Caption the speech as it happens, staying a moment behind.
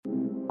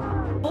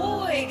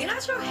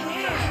out your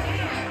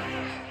hair.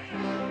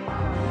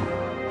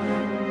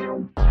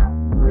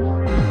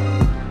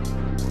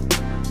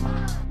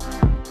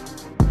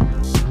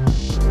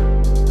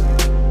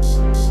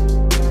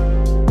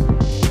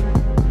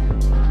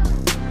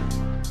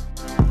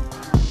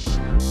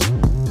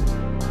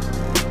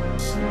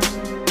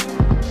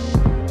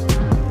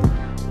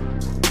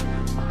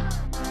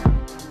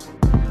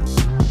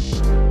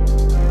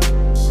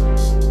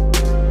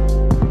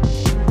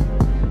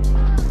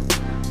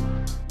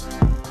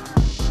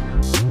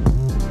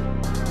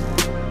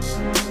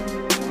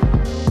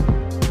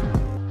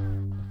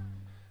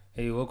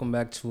 Welcome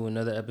back to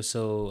another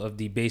episode of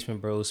the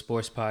Basement Bros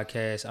Sports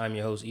Podcast. I'm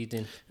your host,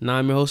 Ethan. And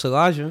I'm your host,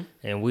 Elijah.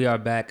 And we are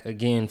back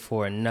again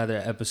for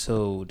another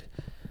episode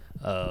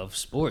of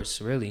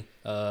sports, really.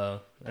 I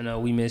know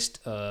we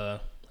missed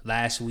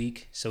last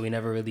week, so we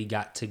never really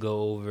got to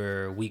go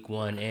over week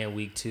 1 and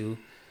week 2.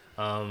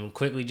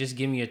 Quickly, just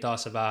give me your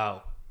thoughts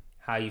about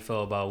how you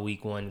felt about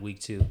week 1, week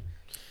 2.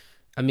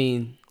 I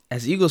mean,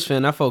 as an Eagles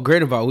fan, I felt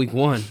great about week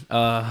 1.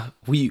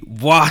 We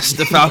washed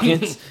the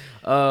Falcons.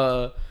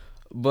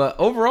 But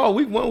overall,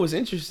 week 1 was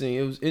interesting.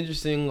 It was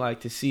interesting,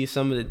 to see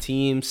some of the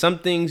teams, some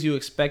things you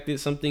expected,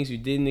 some things you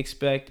didn't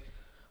expect.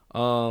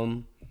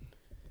 The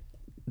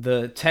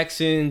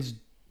Texans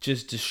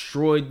just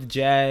destroyed the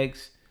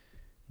Jags.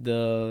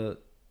 The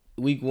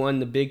week 1,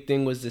 the big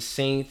thing was the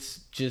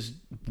Saints just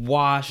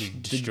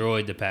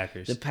destroyed the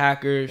Packers. The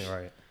Packers,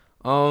 right?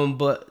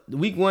 But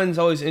week 1 is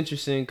always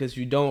interesting because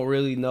you don't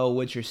really know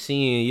what you're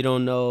seeing. You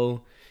don't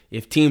know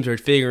if teams are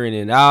figuring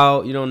it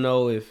out. You don't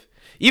know if.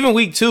 Even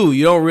week 2,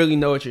 you don't really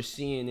know what you're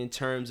seeing in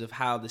terms of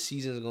how the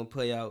season is going to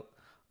play out.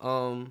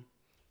 So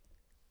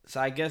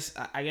I guess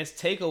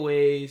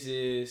takeaways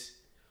is,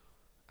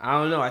 I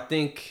don't know. I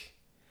think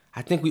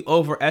we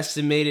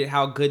overestimated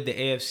how good the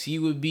AFC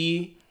would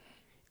be,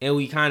 and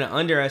we kind of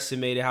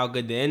underestimated how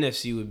good the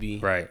NFC would be.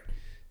 Right.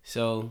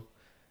 So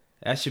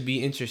that should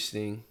be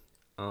interesting.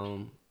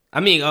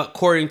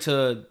 According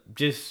to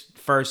just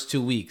first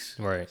 2 weeks.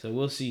 Right. So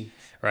we'll see.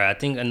 Right. I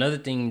think another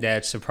thing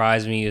that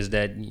surprised me is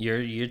that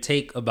your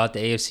take about the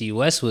AFC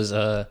West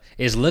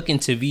is looking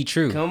to be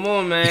true. Come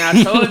on, man.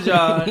 I told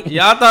y'all.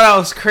 Y'all thought I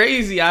was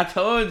crazy. I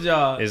told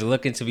y'all. It's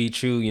looking to be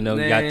true. You know,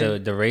 man. You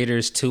got the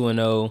Raiders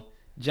 2-0.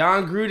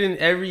 Jon Gruden,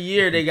 every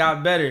year they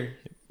got better.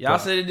 Y'all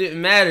said it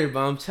didn't matter,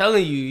 but I'm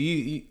telling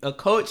you, a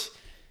coach,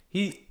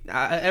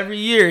 every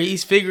year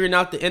he's figuring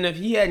out the NFL.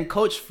 He hadn't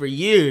coached for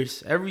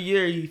years. Every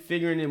year he's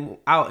figuring him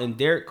out. And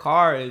Derek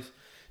Carr is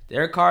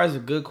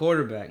a good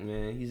quarterback,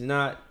 man. He's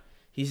not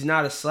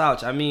a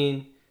slouch. I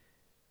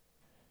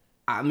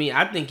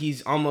think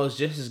he's almost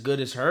just as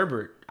good as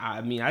Herbert.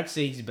 I'd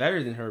say he's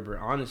better than Herbert,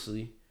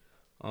 honestly.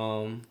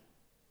 But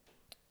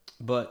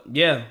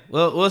yeah,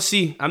 we'll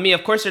see.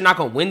 Of course they're not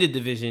gonna win the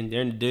division.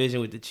 They're in the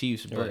division with the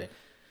Chiefs, but right.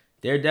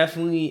 They're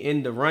definitely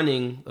in the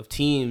running of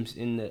teams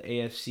in the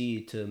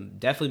AFC to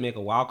definitely make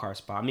a wild card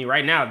spot.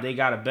 Right now they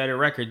got a better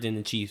record than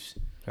the Chiefs.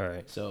 All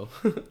right. So.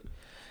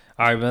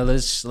 All right, man,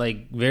 let's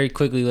very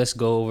quickly, let's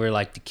go over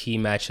the key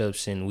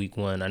matchups in week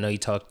 1. I know you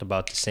talked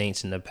about the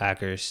Saints and the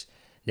Packers,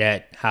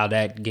 how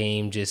that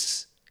game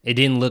it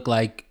didn't look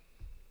like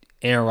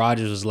Aaron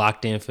Rodgers was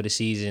locked in for the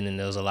season, and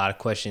there was a lot of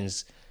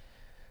questions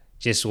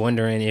just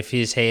wondering if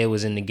his head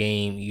was in the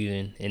game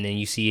even, and then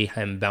you see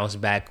him bounce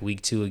back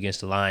week 2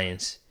 against the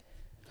Lions.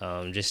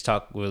 Just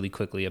talk really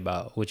quickly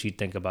about what you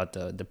think about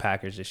the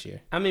Packers this year.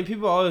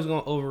 People are always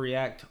going to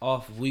overreact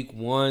off of week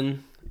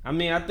 1.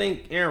 I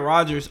think Aaron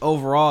Rodgers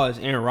overall is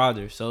Aaron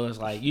Rodgers, so it's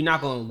you're not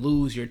gonna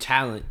lose your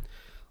talent.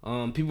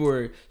 People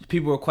were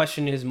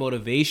questioning his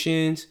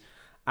motivations.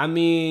 All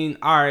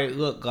right,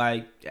 look,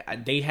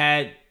 they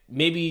had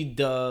maybe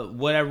the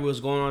whatever was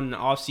going on in the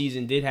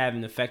offseason did have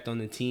an effect on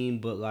the team,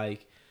 but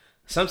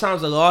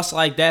sometimes a loss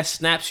like that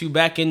snaps you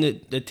back into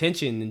the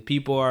tension and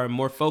people are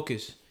more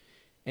focused.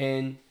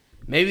 And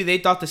maybe they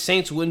thought the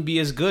Saints wouldn't be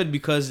as good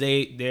because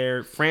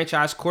their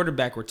franchise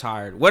quarterback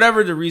retired.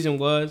 Whatever the reason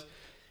was.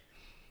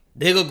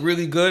 They look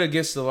really good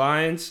against the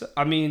Lions.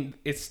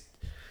 It's,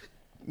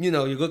 you're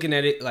looking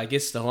at it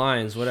it's the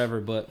Lions, whatever,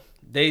 but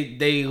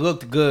they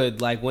looked good.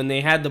 When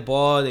they had the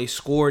ball, they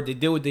scored. They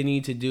did what they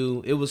needed to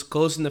do. It was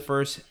close in the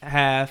first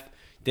half.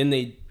 Then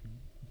they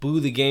blew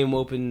the game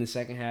open in the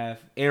second half.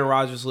 Aaron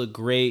Rodgers looked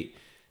great.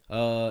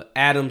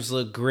 Adams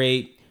looked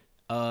great.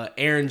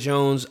 Aaron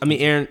Jones.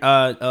 Aaron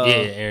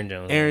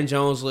Jones. Aaron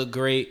Jones looked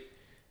great.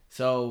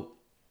 So,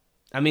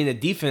 the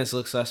defense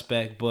looked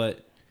suspect,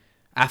 but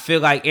I feel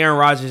like Aaron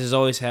Rodgers has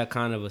always had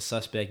kind of a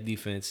suspect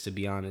defense, to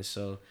be honest.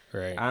 So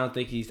right. I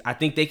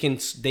think they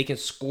can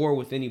score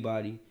with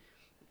anybody.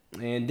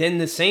 And then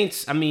the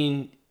Saints,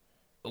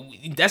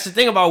 that's the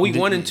thing about week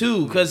 1 and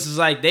 2, because it's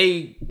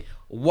they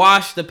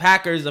washed the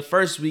Packers the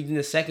first week, and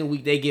the second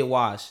week they get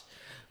washed.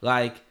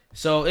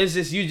 So it's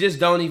just you just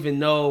don't even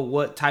know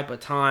what type of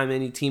time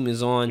any team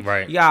is on.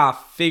 Right. You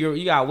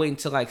gotta wait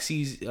until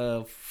season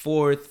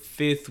 4th,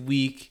 5th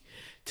week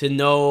to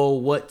know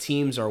what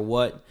teams are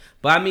what.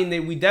 But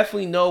we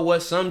definitely know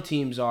what some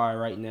teams are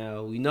right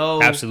now. We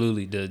know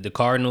absolutely the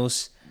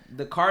Cardinals.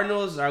 The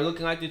Cardinals are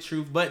looking like the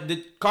truth, but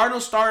the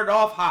Cardinals started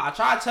off hot. I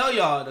try to tell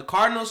y'all, the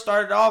Cardinals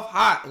started off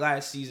hot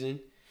last season,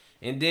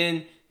 and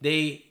then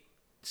they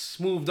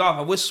smoothed off.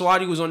 I wish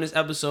Swati was on this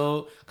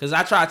episode because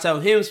I try to tell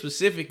him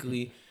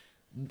specifically.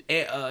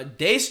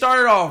 They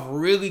started off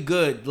really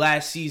good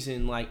last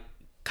season. Like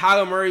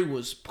Kyler Murray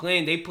was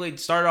playing.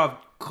 Started off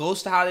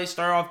close to how they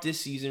started off this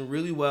season,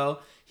 really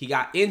well. He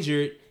got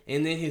injured,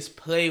 and then his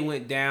play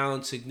went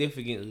down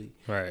significantly.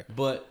 Right.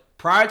 But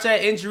prior to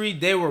that injury,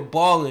 they were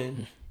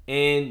balling,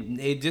 and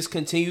they just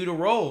continue to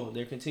roll.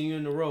 They're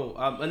continuing to roll.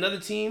 Another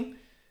team,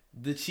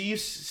 the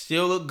Chiefs,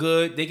 still look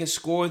good. They can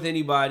score with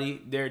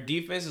anybody. Their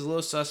defense is a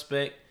little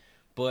suspect,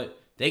 but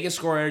they can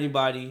score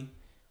anybody.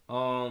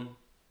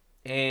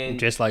 And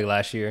just like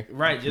last year.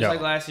 Right, just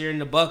like last year in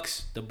the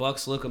Bucks. The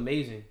Bucks look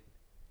amazing.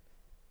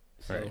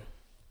 So. Right.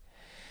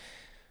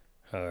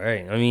 All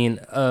right. I mean,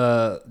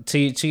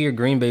 to your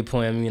Green Bay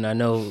point, I mean, I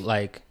know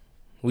like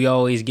we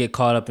always get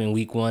caught up in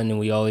week one, and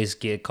we always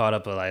get caught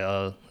up with like,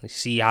 oh,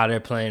 see how they're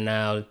playing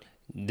now.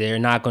 They're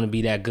not going to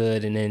be that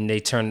good, and then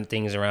they turn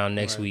things around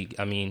next week.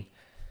 I mean,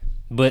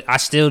 but I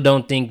still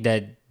don't think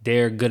that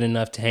they're good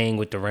enough to hang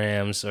with the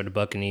Rams or the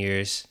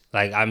Buccaneers.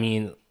 Like, I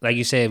mean, like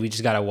you said, we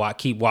just got to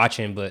keep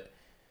watching. But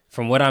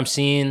from what I'm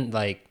seeing,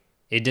 like,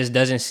 it just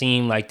doesn't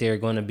seem like they're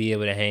going to be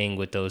able to hang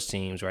with those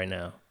teams right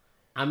now.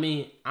 I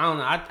mean, I don't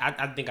know.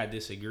 I think I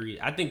disagree.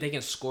 I think they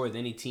can score with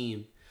any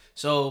team.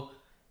 So,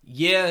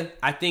 yeah,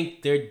 I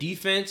think their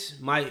defense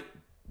might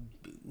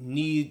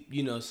need,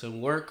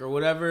 some work or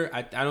whatever.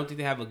 I don't think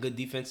they have a good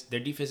defense. Their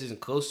defense isn't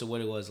close to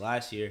what it was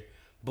last year.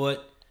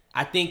 But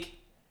I think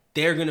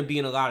they're going to be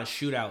in a lot of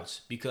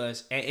shootouts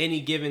because at any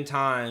given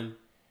time,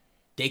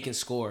 they can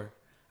score.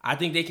 I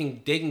think they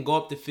can go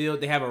up the field.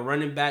 They have a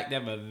running back. They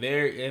have a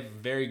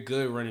very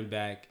good running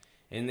back.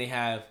 And they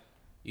have,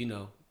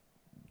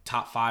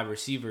 top 5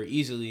 receiver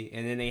easily,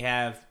 and then they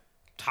have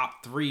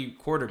top 3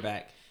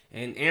 quarterback.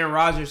 And Aaron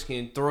Rodgers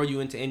can throw you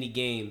into any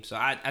game. So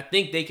I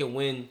think they can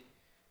win.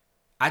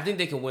 I think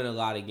they can win a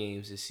lot of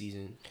games this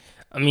season.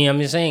 I mean, I'm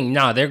just saying,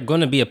 they're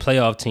going to be a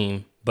playoff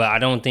team, but I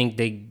don't think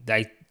they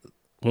like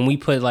when we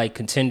put like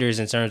contenders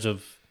in terms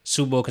of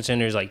Super Bowl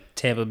contenders like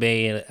Tampa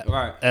Bay and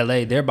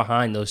LA, they're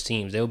behind those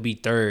teams. They'll be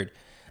third.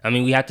 I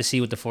mean, we have to see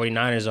what the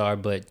 49ers are,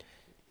 but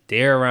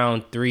they're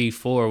around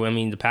 3-4. I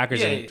mean, the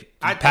Packers and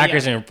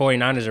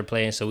 49ers are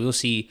playing, so we'll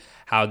see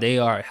how they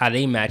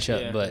match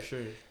up. Yeah, but for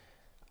sure.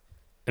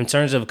 In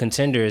terms of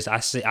contenders,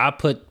 I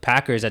put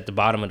Packers at the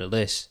bottom of the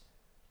list.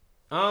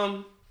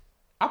 I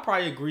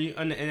probably agree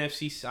on the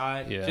NFC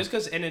side. Yeah. Just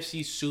because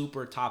NFC is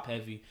super top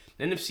heavy.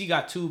 The NFC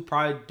got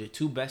probably the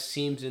 2 best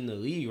teams in the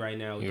league right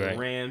now. The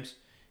Rams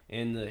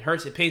and the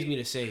Hurts. It pays me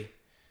to say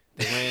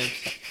the Rams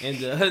and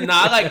the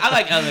I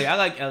like LA. I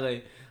like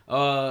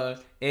LA.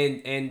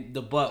 And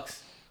the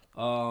Bucks.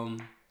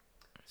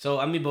 So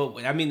I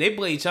mean they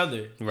play each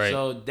other. Right.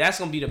 So that's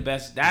gonna be the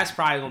best. That's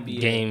probably gonna be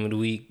game of the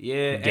week.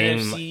 Yeah.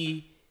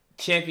 NFC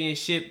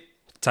championship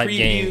type preview.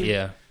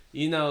 Game.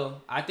 Yeah.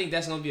 I think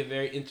that's gonna be a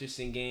very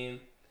interesting game.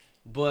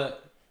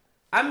 But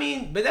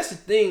that's the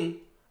thing.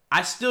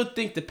 I still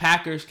think the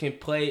Packers can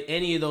play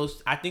any of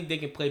those. I think they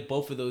can play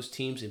both of those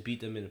teams and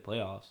beat them in the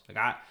playoffs.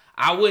 Like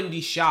I wouldn't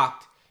be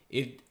shocked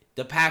if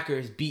the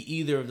Packers beat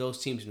either of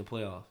those teams in the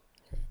playoffs.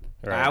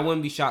 Right. I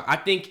wouldn't be shocked. I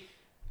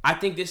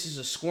think this is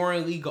a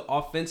scoring league, an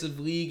offensive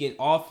league, and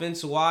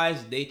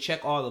offense-wise, they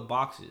check all the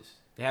boxes.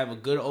 They have a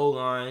good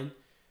O-line.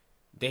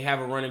 They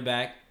have a running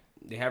back.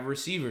 They have a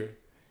receiver.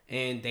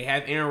 And they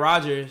have Aaron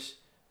Rodgers,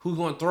 who's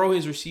going to throw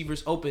his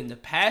receivers open. The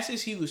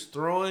passes he was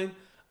throwing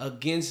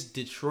against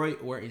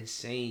Detroit were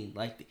insane.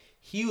 Like,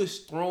 he was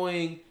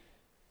throwing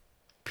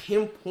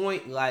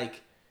pinpoint,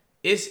 like,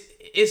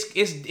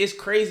 it's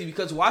crazy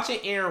because watching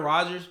Aaron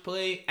Rodgers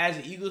play as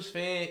an Eagles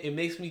fan, it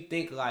makes me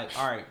think like,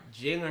 all right,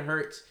 Jalen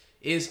Hurts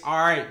is all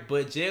right,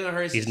 but Jalen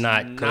Hurts is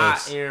not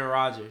Aaron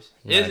Rodgers.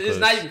 It's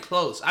not even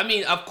close. I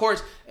mean, of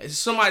course,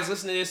 somebody's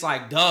listening to this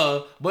like,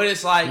 duh, but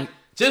it's like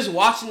just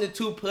watching the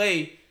two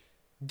play,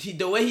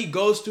 the way he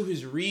goes through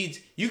his reads,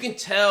 you can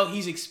tell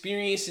he's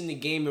experiencing the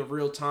game in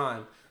real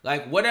time.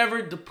 Like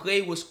whatever the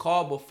play was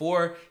called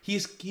before,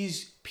 he's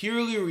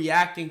purely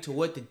reacting to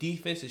what the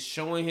defense is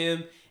showing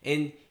him.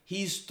 And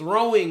he's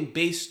throwing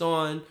based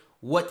on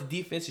what the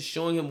defense is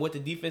showing him, what the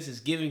defense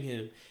is giving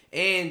him.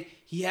 And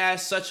he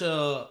has such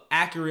a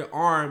accurate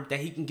arm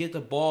that he can get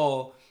the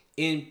ball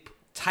in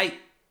tight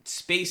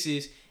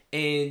spaces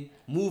and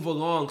move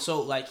along.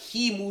 So, like,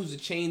 he moves the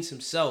chains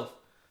himself.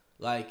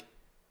 Like,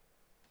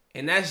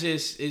 and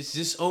it's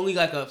just only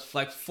like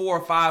 4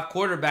 or 5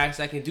 quarterbacks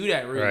that can do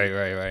that, really.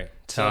 Right.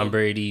 Tom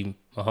Brady,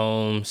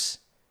 Mahomes,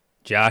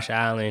 Josh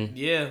Allen.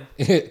 Yeah.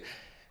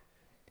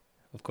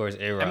 Of course,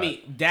 A-Rod. I mean,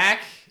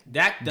 Dak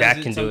does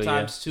it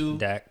sometimes too.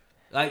 Dak.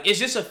 Like, it's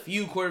just a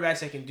few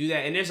quarterbacks that can do that.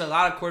 And there's a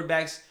lot of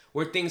quarterbacks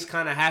where things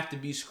kind of have to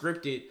be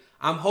scripted.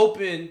 I'm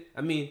hoping,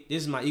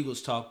 this is my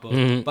Eagles talk, but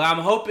I'm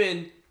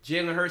hoping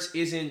Jalen Hurts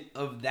isn't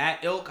of that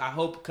ilk. I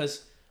hope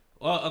because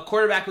a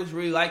quarterback who's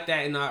really like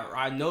that, and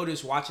I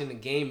noticed watching the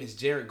game, is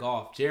Jared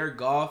Goff. Jared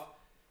Goff,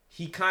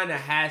 he kind of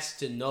has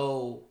to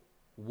know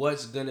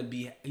what's gonna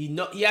be.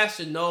 He has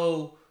to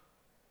know.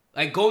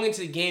 Like going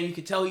into the game, you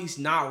can tell he's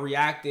not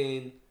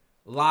reacting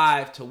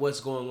live to what's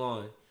going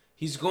on.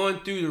 He's going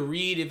through the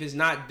read. If it's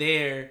not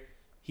there,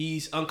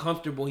 he's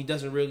uncomfortable. He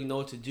doesn't really know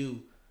what to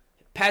do.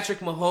 Patrick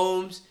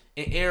Mahomes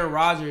and Aaron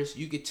Rodgers,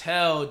 you could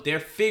tell they're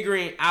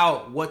figuring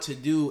out what to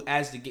do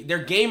as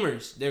they're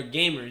gamers. They're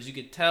gamers. You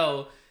could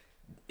tell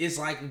it's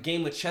like a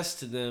game of chess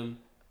to them.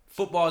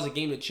 Football is a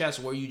game of chess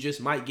where you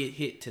just might get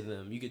hit to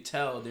them. You could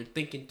tell they're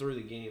thinking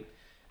through the game.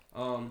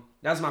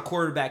 That's my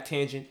quarterback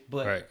tangent,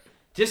 but. Right.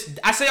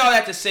 I say all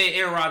that to say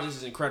Aaron Rodgers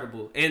is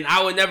incredible. And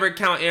I would never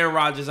count Aaron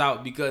Rodgers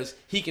out because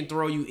he can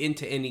throw you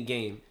into any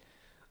game.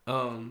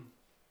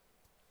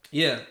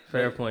 Yeah.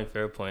 Fair point.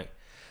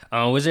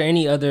 Was there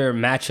any other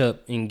matchup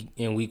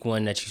in week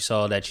 1 that you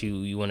saw that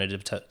you wanted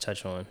to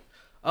touch on?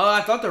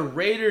 I thought the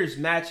Raiders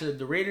matchup,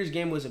 the Raiders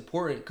game was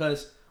important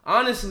because,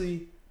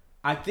 honestly,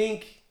 of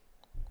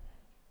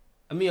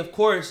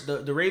course,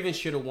 the Ravens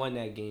should have won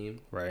that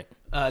game. Right.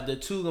 The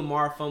 2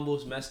 Lamar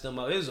fumbles messed them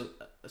up. It was a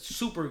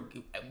super...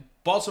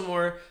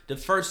 Baltimore, the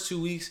first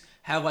 2 weeks,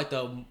 have like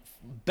the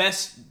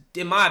best,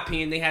 in my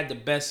opinion, they had the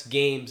best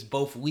games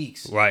both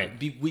weeks. Right.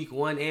 Week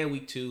 1 and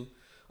week 2.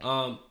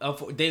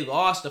 They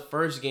lost the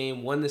first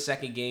game, won the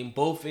second game,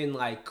 both in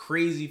like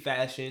crazy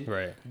fashion.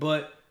 Right.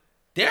 But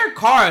Derek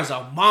Carr is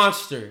a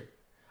monster.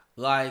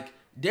 Like,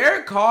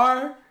 Derek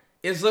Carr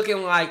is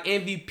looking like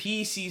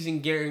MVP season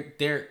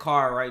Derek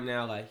Carr right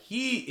now. Like,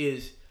 he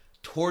is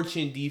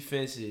torching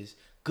defenses.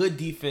 Good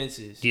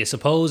defenses. Yeah,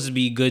 supposed to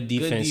be good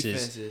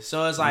defenses.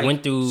 So it's like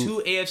went through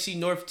 2 AFC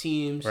North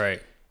teams. Right.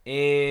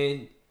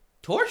 And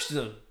torched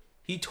them.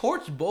 He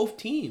torched both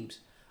teams.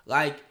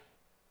 Like,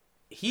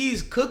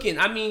 he's cooking.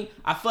 I mean,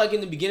 I feel like in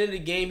the beginning of the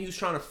game, he was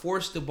trying to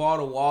force the ball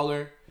to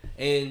Waller.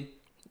 And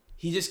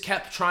he just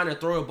kept trying to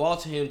throw the ball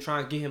to him,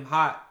 trying to get him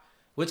hot.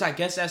 Which I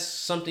guess that's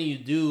something you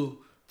do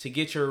to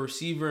get your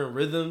receiver in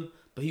rhythm.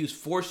 But he was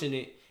forcing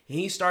it. And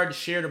he started to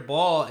share the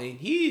ball. And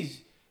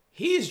he's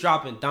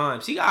dropping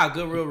dimes. He got a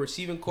good real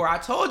receiving core. I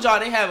told y'all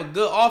they have a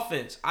good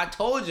offense. I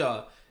told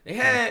y'all. They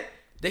have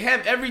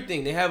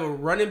everything. They have a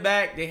running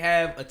back. They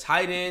have a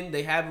tight end.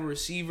 They have a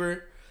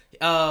receiver.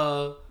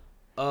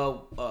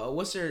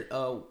 What's their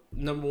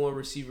number 1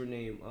 receiver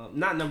name?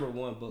 Not number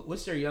 1, but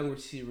what's their young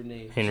receiver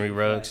name? Henry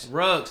Ruggs.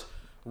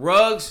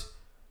 Ruggs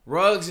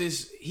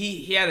is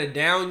he had a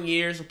down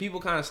year, so people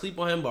kind of sleep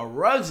on him. But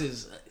Ruggs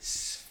is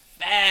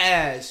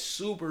fast,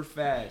 super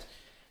fast.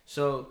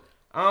 So.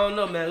 I don't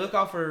know, man. Look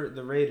out for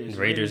the Raiders.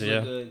 Raiders,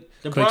 yeah. Good.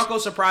 The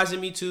Broncos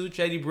surprising me too.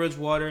 Teddy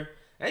Bridgewater,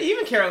 and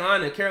even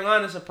Carolina.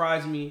 Carolina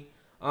surprised me.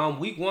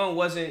 Week 1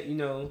 wasn't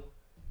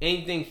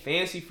anything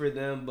fancy for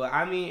them, but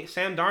I mean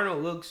Sam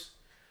Darnold looks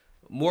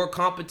more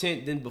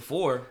competent than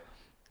before.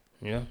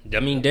 Yeah, I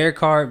mean Derek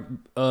Carr.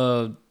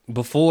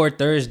 Before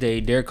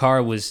Thursday, Derek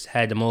Carr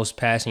had the most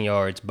passing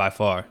yards by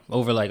far,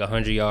 over like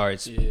 100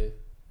 yards. Yeah.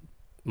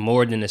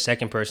 More than the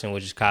second person,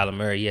 which is Kyler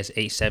Murray. He has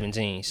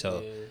 817.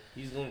 So. Yeah.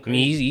 He's going crazy.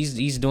 I mean,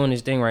 he's doing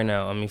his thing right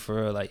now. I mean,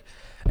 for real, like,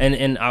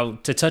 and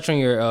to touch on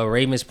your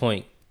Ravens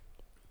point,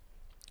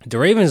 the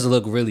Ravens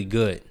look really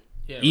good,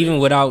 even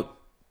without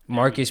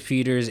Marcus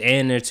Peters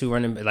and their 2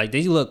 running backs. Like,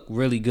 they look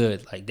really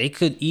good. Like, they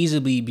could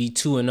easily be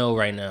 2-0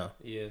 right now.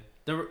 Yeah,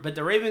 but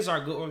the Ravens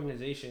are a good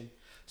organization.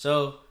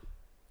 So,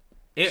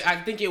 I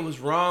think it was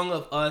wrong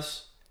of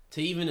us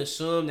to even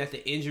assume that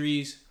the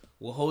injuries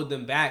will hold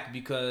them back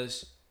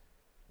because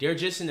they're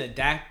just an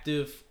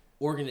adaptive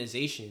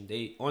organization.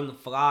 They on the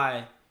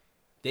fly,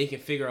 they can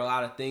figure a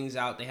lot of things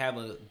out. They have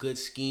a good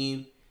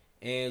scheme,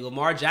 and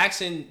Lamar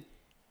Jackson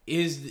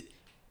is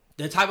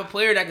the type of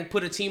player that can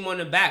put a team on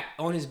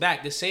his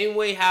back. The same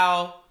way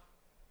how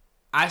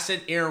I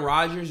said Aaron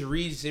Rodgers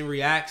reads and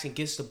reacts and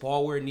gets the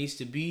ball where it needs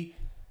to be.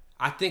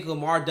 I think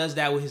Lamar does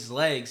that with his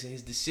legs and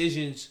his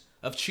decisions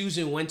of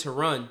choosing when to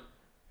run.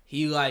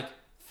 He like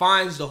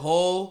finds the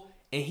hole,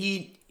 and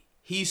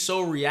he's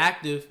so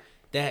reactive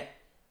that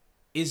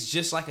it's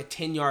just like a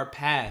 10-yard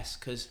pass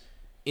because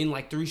in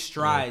like 3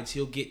 strides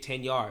he'll get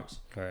 10 yards.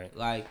 Right.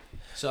 Like,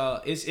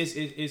 so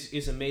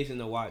it's amazing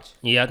to watch.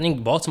 Yeah, I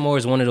think Baltimore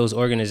is one of those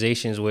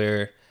organizations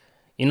where,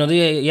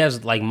 they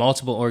have like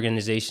multiple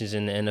organizations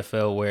in the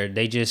NFL where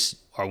they just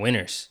are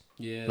winners.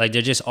 Yeah. Like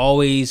they're just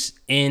always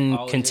in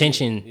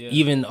contention,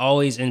 even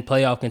always in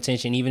playoff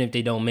contention. Even if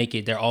they don't make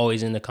it, they're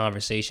always in the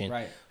conversation.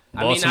 Right.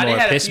 Baltimore,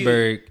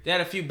 Pittsburgh. They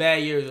had a few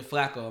bad years with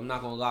Flacco. I'm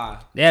not gonna lie.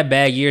 They had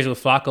bad years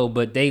with Flacco,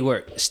 but they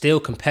were still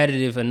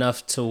competitive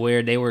enough to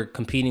where they were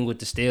competing with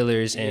the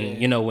Steelers.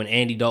 And when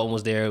Andy Dalton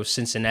was there, it was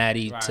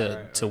Cincinnati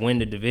to win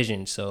the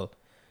division. So,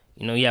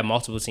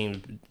 multiple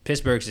teams.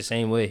 Pittsburgh's the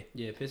same way.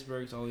 Yeah,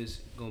 Pittsburgh's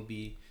always gonna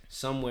be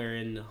somewhere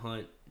in the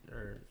hunt,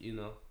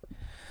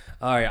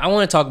 All right, I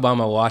want to talk about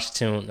my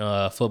Washington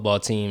football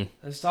team.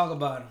 Let's talk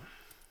about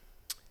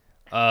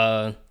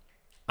them.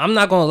 I'm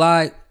not gonna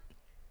lie.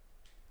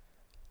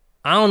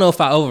 I don't know if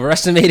I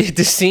overestimated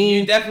this team.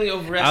 You definitely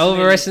overestimated. I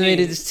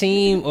overestimated this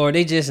team, or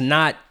they just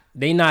not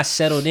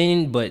settled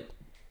in. But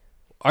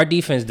our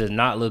defense does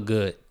not look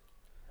good.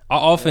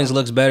 Our offense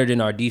looks better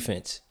than our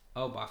defense.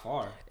 Oh, by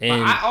far.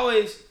 And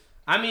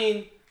I I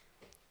mean,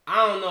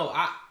 I don't know.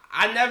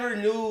 I never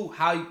knew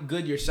how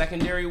good your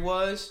secondary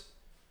was,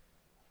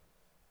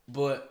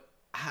 but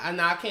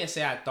I can't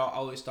say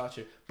always thought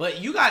you.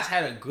 But you guys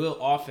had a good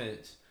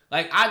offense.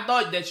 Like, I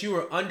thought that you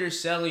were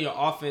underselling your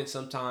offense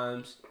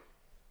sometimes,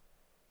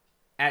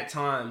 at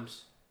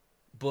times,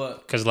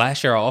 but Because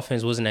last year our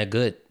offense wasn't that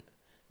good.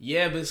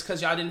 yeah, but it's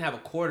because y'all didn't have a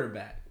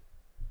quarterback.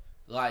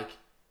 Like,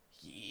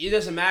 it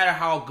doesn't matter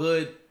how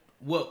good,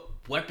 what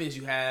weapons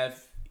you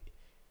have,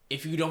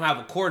 if you don't have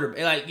a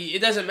quarterback. Like, it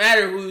doesn't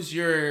matter who's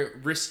your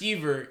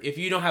receiver if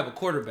you don't have a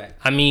quarterback.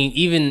 I mean,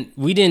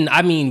 we didn't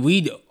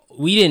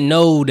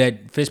know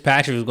that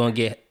Fitzpatrick was going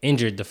to get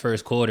injured the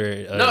first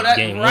quarter of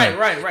game one.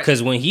 Right.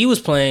 Because when he was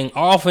playing,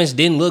 our offense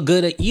didn't look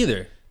good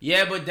either.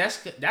 Yeah, but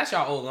that's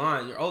your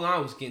O-line. Your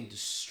O-line was getting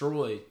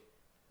destroyed.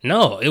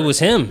 No, it was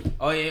him.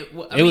 Oh, yeah.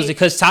 It was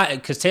because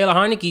Taylor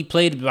Heineke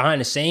played behind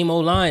the same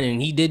O-line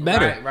and he did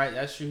better. Right.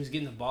 That's true. He's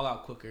getting the ball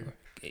out quicker.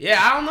 Yeah,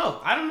 I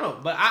don't know.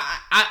 But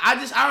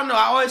I don't know.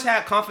 I always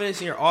had confidence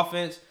in your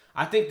offense.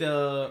 I think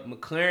the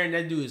McLaren,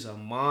 that dude is a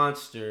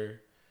monster.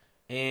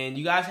 And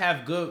you guys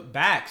have good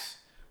backs.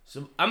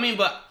 So, I mean,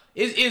 but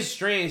it is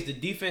strange. The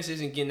defense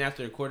isn't getting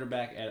after the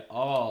quarterback at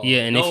all.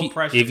 Yeah, and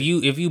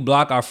if you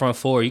block our front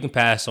four, you can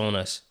pass on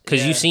us.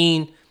 Because you've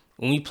seen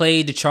when we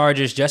played the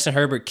Chargers, Justin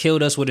Herbert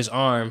killed us with his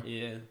arm.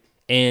 Yeah.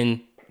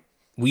 And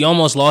we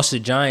almost lost to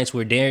the Giants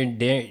where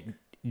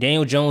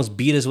Daniel Jones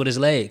beat us with his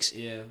legs.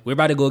 Yeah. We're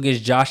about to go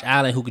against Josh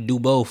Allen, who could do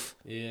both.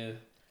 Yeah.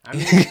 I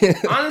mean,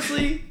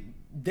 honestly,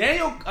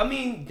 Daniel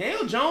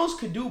Jones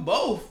could do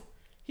both.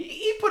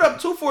 He put up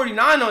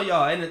 249 on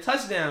y'all and a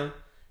touchdown.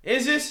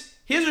 It's just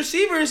his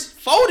receivers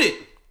folded.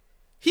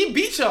 He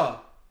beat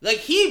y'all.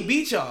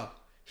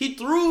 He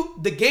threw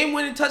the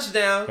game-winning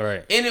touchdown,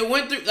 right, and it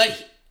went through.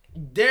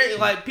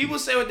 People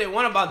say what they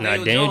want about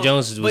Daniel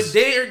Jones, but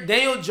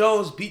Daniel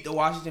Jones beat the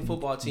Washington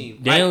football team.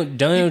 Daniel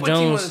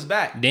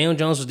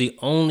Jones was the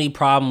only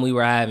problem we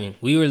were having.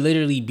 We were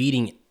literally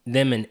beating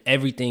them in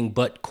everything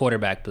but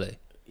quarterback play.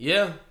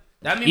 Yeah,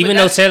 even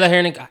though Taylor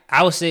Heineke,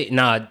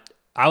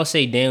 I would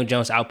say Daniel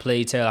Jones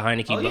outplayed Taylor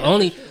Heineke, but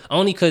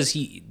only because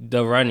he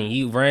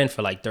ran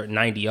for like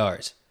 90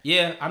 yards.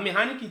 Yeah, I mean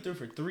Heineke threw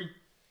for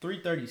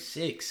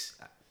 336.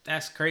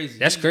 That's crazy.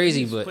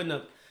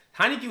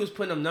 Heineke was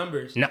putting up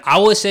numbers. No, I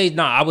would say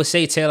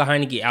Taylor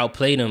Heineke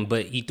outplayed him,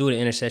 but he threw the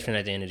interception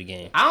at the end of the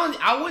game.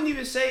 I wouldn't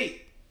even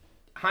say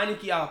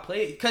Heineke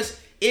outplayed, because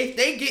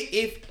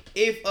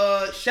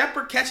if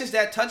Shepard catches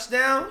that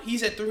touchdown,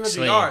 he's at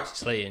 300 yards.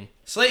 Slayton.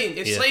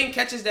 If Slayton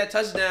catches that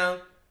touchdown,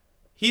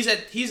 he's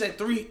at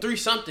three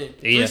something.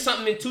 Three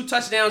something and 2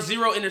 touchdowns,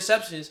 0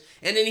 interceptions,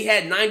 and then he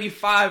had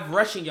 95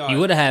 rushing yards. He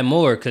would have had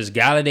more because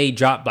Galladay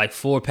dropped like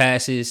 4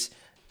 passes.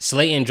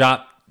 Slayton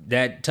dropped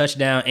that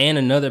touchdown and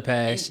another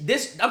pass. And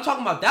I'm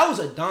talking about, that was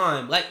a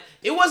dime. Like,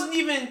 it wasn't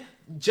even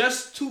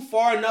just too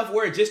far enough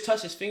where it just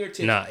touched his fingertips.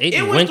 Nah,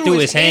 it went through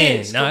his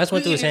hands. No, it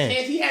went through his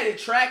hands. He had it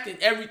tracked and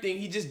everything.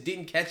 He just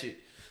didn't catch it.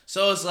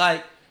 So it's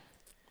like,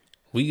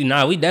 we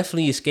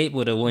definitely escaped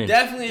with a win.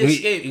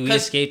 We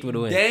escaped with a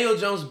win. Daniel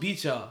Jones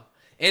beat y'all.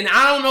 And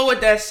I don't know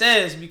what that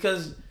says,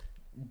 because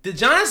the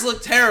Giants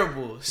look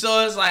terrible.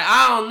 So it's like,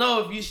 I don't know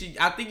if you should.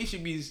 I think you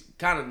should be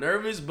kind of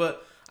nervous,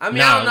 but I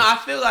mean, I don't know. I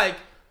feel like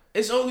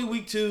it's only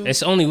week 2.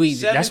 It's only week.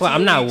 That's why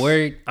I'm not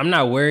worried. I'm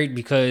not worried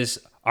because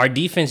our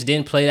defense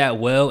didn't play that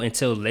well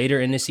until later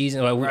in the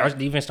season. Like, our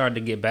defense started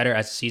to get better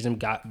as the season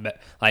got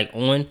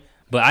on.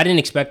 But I didn't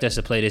expect us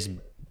to play this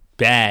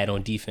bad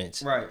on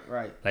defense. Right.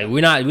 Like,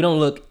 we don't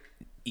look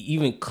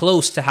even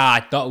close to how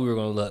I thought we were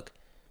gonna look.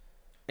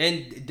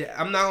 And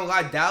I'm not gonna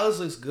lie, Dallas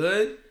looks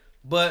good,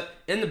 but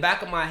in the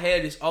back of my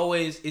head, it's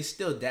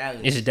still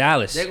Dallas. It's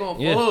Dallas. They're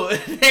gonna fold.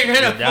 They're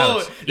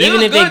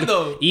gonna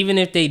fold. Even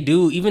if they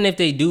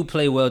do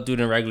play well through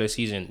the regular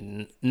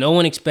season, no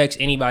one expects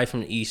anybody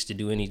from the East to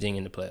do anything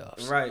in the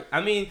playoffs. Right. I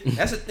mean,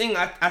 that's the thing.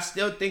 I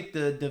still think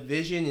the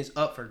division is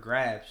up for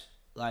grabs.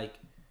 Like,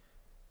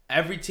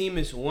 every team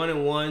is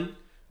 1-1.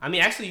 I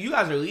mean, actually, you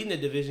guys are leading the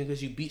division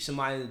because you beat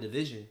somebody in the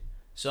division.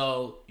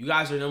 So you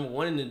guys are number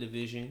 1 in the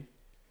division.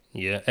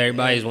 Yeah,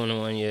 everybody's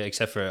 1-1. Yeah,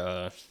 except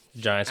for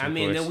Giants. I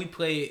mean, then we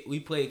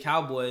play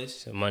Cowboys.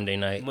 So Monday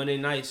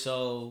night.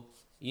 So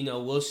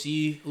we'll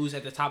see who's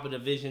at the top of the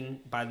division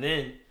by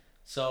then.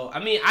 So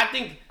I mean, I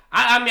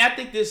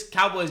think this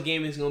Cowboys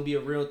game is gonna be a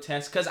real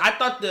test, because I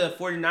thought the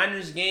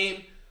 49ers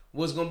game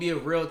was gonna be a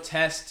real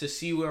test to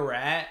see where we're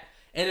at.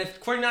 And the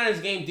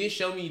 49ers game did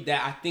show me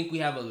that I think we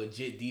have a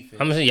legit defense.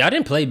 I'm gonna say, y'all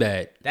didn't play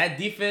bad. That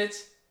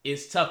defense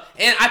is tough.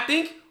 And I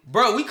think,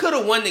 bro, we could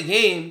have won the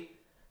game.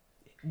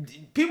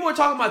 People were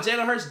talking about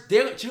Jalen Hurts.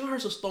 Jalen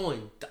Hurts was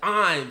throwing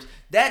dimes.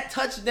 That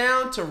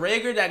touchdown to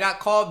Rager that got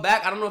called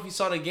back, I don't know if you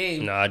saw the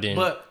game. No, I didn't.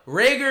 But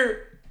Rager,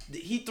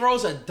 he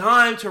throws a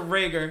dime to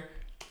Rager,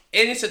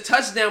 and it's a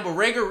touchdown, but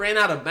Rager ran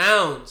out of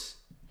bounds.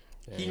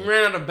 He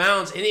ran out of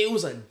bounds, and it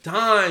was a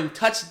dime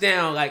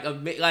touchdown,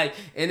 and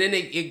then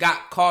it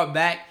got called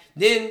back.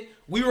 Then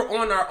we were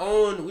on our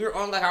own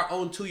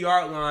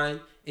 2-yard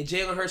line, and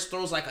Jalen Hurts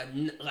throws like a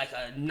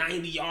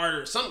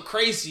 90-yarder, something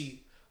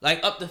crazy,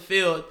 like up the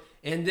field,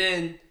 and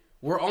then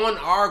we're on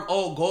our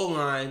old goal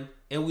line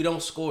and we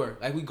don't score.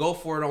 Like we go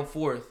for it on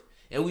 4th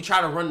and we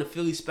try to run the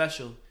Philly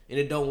special and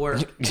it don't work.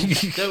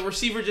 The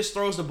receiver just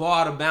throws the ball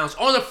out of bounds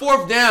on the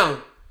 4th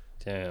down.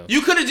 Damn.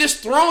 You could have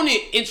just thrown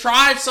it and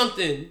tried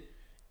something.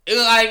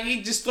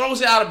 He just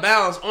throws it out of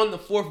bounds on the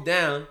 4th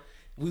down.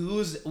 We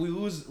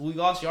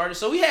lost yardage.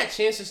 So we had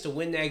chances to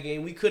win that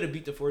game. We could have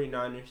beat the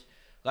 49ers.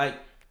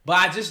 But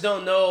I just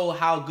don't know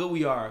how good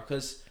we are.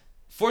 Because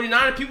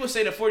 49ers, people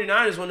say the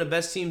 49ers are one of the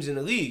best teams in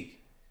the league.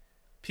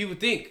 People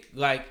think,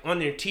 on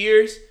their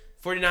tiers,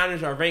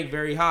 49ers are ranked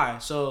very high.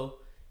 So,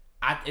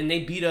 and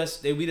they beat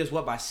us,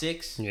 what, by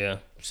 6? Yeah.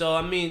 So,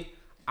 I mean,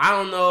 I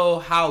don't know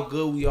how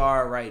good we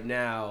are right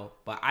now,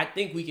 but I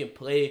think we can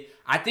play.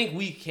 I think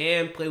we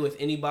can play with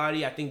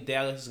anybody. I think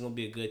Dallas is going to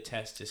be a good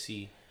test to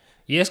see.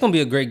 Yeah, it's going to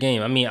be a great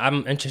game. I mean,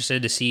 I'm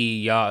interested to see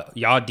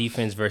y'all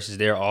defense versus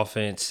their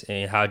offense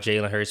and how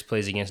Jalen Hurts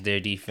plays against their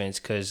defense.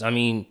 Because, I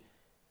mean,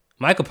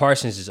 Micah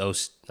Parsons is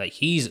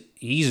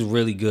he's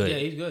really good. Yeah,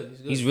 he's good.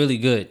 He's really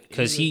good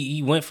because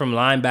he went from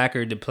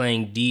linebacker to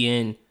playing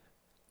DN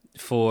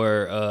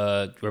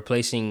for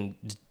replacing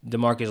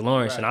DeMarcus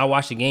Lawrence. Right. And I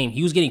watched the game.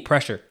 He was getting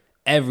pressure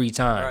every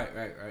time.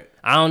 Right.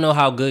 I don't know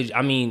how good.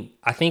 I mean,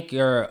 I think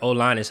your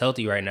O-line is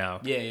healthy right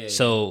now. Yeah.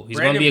 So he's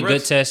going to be a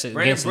good test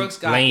against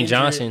Lane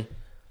Johnson.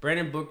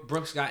 Brandon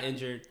Brooks got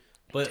injured,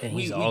 but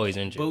he's always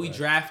injured. But we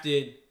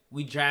drafted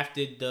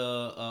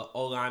the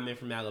O-lineman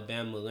from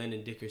Alabama,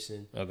 Landon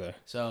Dickerson. Okay.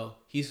 So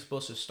he's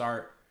supposed to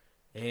start,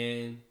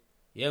 and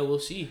yeah, we'll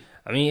see.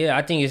 I mean, yeah,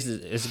 I think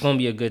it's going to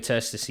be a good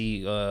test to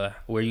see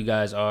where you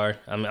guys are.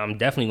 I'm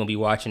definitely going to be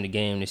watching the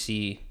game to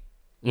see,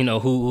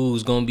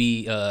 who's going to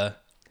be a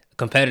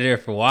competitor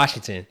for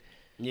Washington.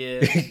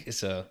 Yeah.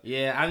 So.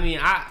 Yeah, I mean,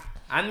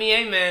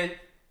 hey man,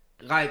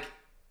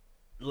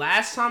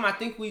 last time I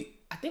think we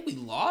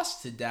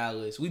lost to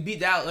Dallas. We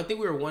beat Dallas. I think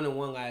we were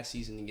 1-1 last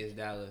season against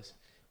Dallas.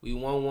 We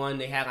won 1.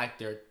 They had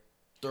their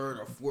 3rd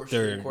or 4th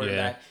string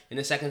quarterback. Yeah. And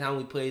the second time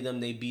we played them,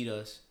 they beat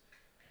us.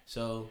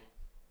 So,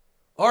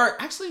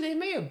 or actually, they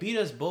may have beat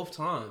us both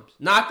times.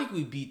 No, I think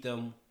we beat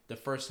them the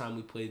first time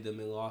we played them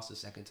and lost the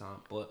second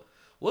time. But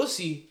we'll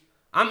see.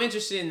 I'm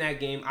interested in that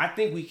game. I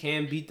think we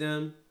can beat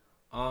them.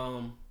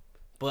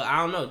 But I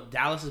don't know.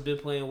 Dallas has been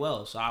playing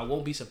well, so I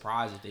won't be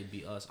surprised if they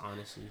beat us,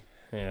 honestly.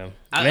 Yeah.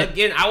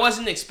 I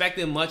wasn't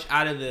expecting much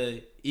out of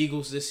the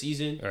Eagles this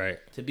season. Right.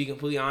 To be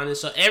completely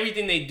honest, so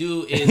everything they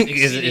do is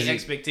exceeding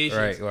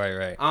expectations.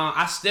 Right.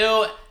 I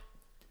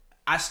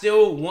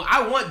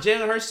want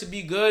Jalen Hurts to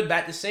be good, but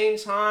at the same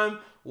time,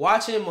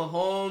 watching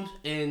Mahomes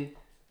and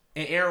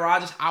Aaron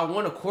Rodgers, I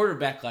want a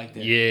quarterback like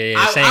that.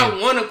 Yeah, same. I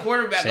want a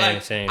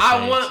quarterback same.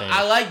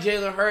 I like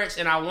Jalen Hurts,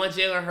 and I want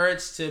Jalen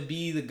Hurts to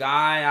be the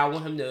guy. I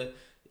want him to.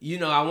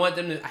 I want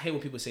them to. I hate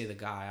when people say the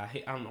guy.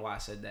 I don't know why I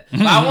said that.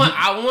 But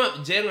I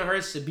want Jalen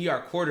Hurts to be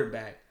our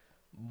quarterback.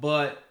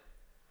 But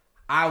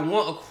I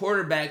want a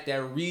quarterback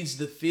that reads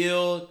the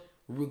field,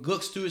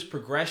 looks through his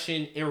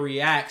progression, and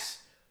reacts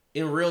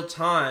in real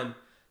time.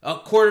 A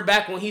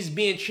quarterback, when he's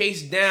being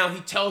chased down,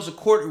 he tells the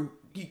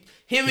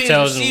him and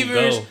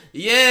receivers.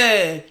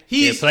 Yeah,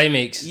 he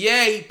playmakes.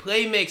 Yeah, he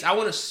playmakes. I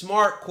want a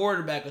smart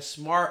quarterback, a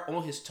smart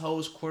on his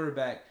toes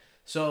quarterback.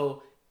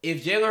 So.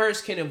 If Jalen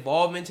Hurts can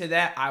evolve into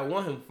that, I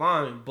want him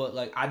fine. But,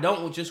 I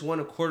don't just want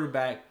a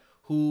quarterback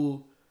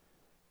who,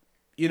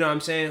 who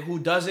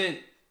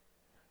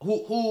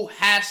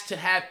has to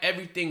have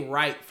everything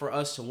right for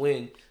us to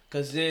win.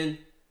 Because then,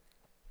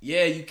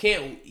 yeah, you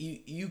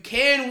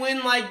can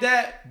win like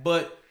that.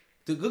 But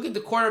look at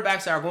the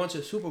quarterbacks that are going to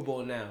the Super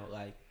Bowl now.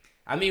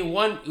 It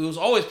was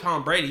always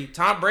Tom Brady.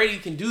 Tom Brady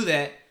can do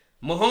that.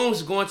 Mahomes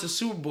is going to the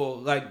Super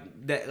Bowl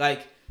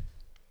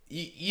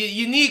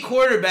You need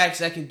quarterbacks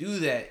that can do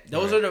that.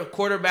 Those are the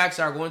quarterbacks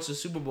that are going to the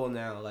Super Bowl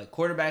now.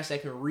 Quarterbacks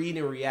that can read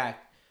and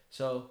react.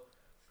 So,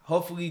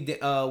 hopefully,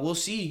 we'll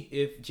see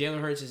if Jalen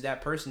Hurts is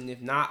that person.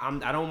 If not,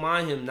 I don't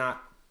mind him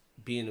not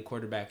being the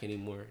quarterback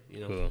anymore.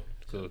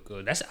 Cool.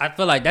 I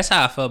feel like that's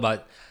how I feel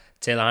about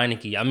Taylor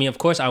Heinicke. I mean, of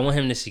course, I want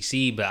him to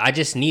succeed, but I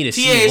just need to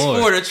see more. TA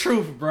Sport, the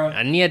truth, bro.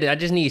 I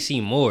just need to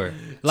see more.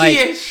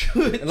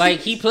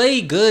 He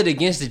played good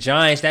against the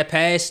Giants. That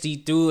pass he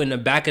threw in the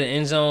back of the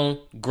end zone,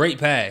 great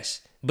pass.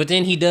 But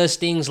then he does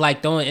things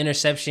like throwing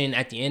interception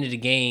at the end of the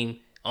game,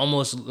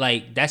 almost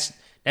that's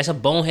a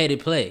boneheaded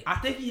play. I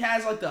think he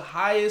has the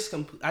highest,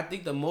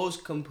 the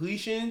most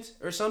completions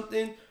or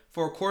something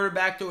for a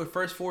quarterback through his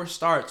first 4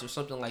 starts or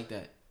something like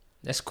that.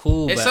 That's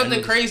cool. It's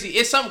something crazy.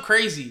 It's something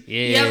crazy.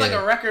 Yeah. He has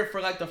a record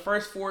for the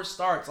first 4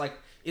 starts.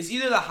 It's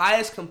either the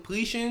highest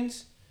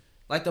completions,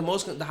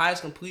 the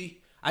highest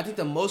complete. I think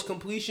the most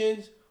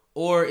completions,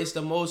 or it's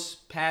the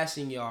most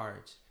passing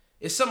yards.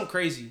 It's something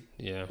crazy.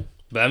 Yeah,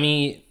 but I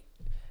mean,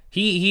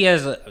 he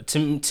has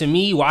to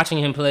me watching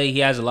him play,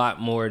 he has a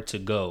lot more to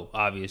go.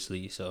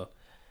 Obviously, so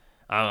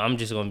I'm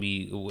just gonna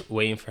be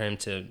waiting for him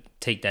to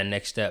take that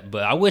next step.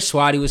 But I wish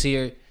Swati was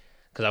here.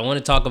 Because I want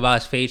to talk about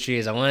his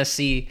Patriots. I want to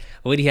see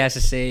what he has to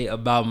say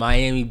about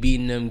Miami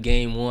beating them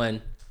game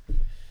 1,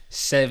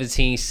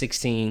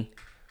 17-16.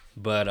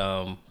 But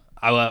I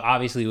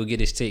obviously will get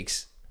his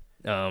takes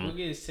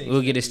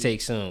We'll get his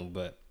take soon,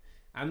 but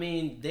I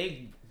mean,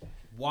 they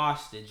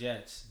washed the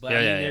Jets, but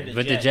they're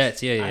the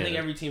Jets. I think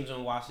every team's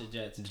gonna wash the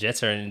Jets. The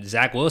Jets are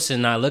Zach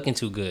Wilson not looking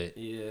too good.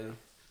 Yeah,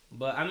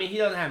 but I mean, he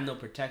doesn't have no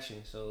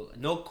protection, so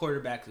no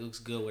quarterback looks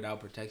good without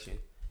protection.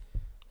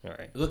 All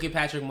right, look at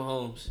Patrick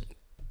Mahomes.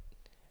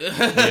 Yeah.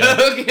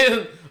 Look at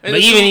him. But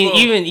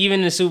even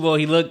in the Super Bowl,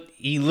 he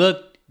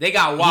looked. They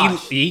got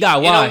washed. He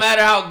got washed. It don't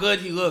matter how good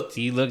he looked.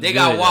 They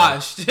got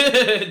washed.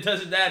 It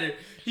doesn't matter.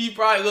 He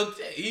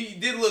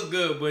did look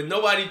good, but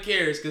nobody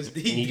cares because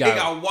they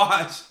got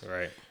washed.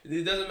 Right.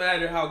 It doesn't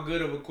matter how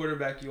good of a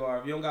quarterback you are.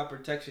 If you don't got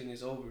protection,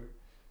 it's over.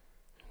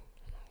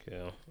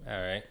 Cool.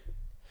 All right.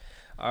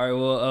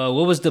 Well,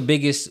 what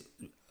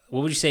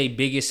would you say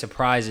biggest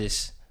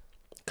surprises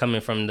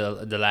coming from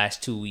the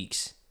last 2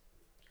 weeks?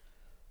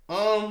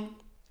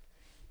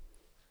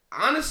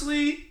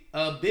 Honestly,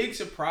 a big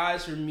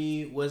surprise for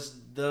me was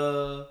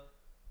the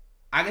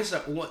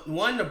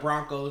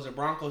Broncos. The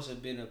Broncos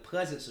have been a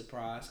pleasant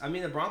surprise. I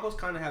mean, the Broncos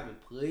kind of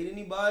haven't played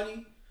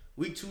anybody.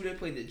 Week 2, they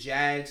played the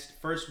Jags.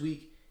 First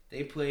week,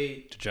 they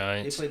played the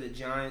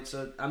Giants.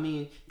 So, I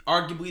mean,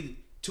 arguably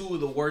 2 of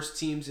the worst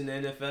teams in the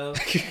NFL.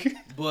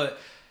 But,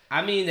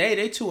 I mean,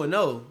 they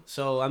 2-0.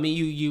 So, I mean,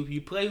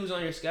 you play who's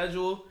on your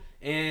schedule,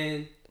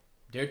 and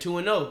they're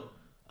 2-0.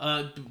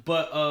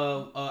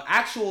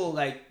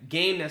 Actual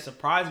game that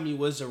surprised me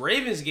was the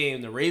Ravens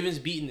game. The Ravens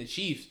beating the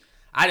Chiefs.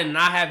 I did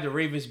not have the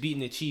Ravens beating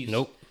the Chiefs.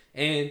 Nope.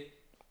 And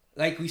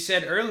like we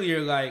said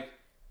earlier,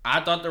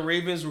 I thought the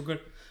Ravens were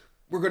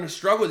gonna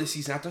struggle this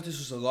season. I thought this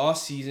was a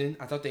lost season.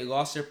 I thought they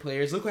lost their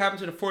players. Look what happened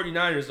to the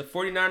 49ers. The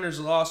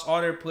 49ers lost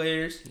all their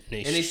players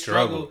and they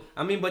struggled.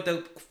 I mean, but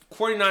the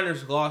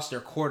 49ers lost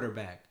their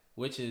quarterback,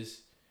 which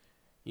is,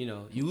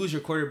 you lose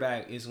your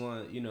quarterback is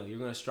going, you're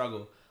going to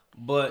struggle.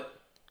 But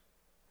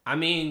I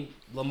mean,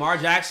 Lamar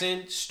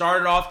Jackson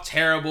started off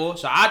terrible,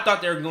 so I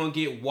thought they were going to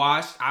get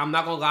washed. I'm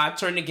not going to lie. I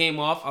turned the game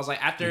off. I was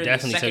like, after the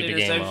second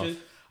interception,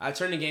 I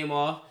turned the game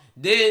off.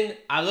 Then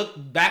I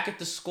looked back at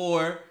the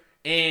score,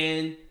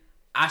 and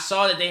I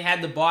saw that they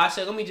had the ball. I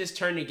said, let me just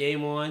turn the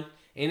game on.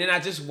 And then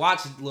I just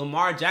watched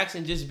Lamar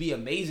Jackson just be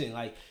amazing.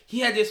 He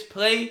had this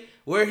play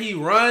where he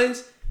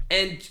runs,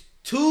 and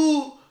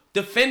 2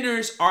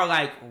 defenders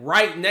are,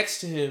 right next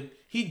to him.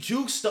 He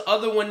jukes the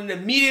other one and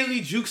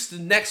immediately jukes the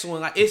next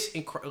one. It's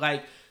incredible.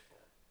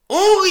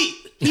 Only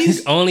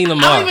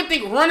Lamar. I don't even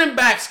think running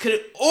backs could.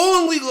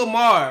 Only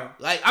Lamar.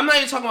 I'm not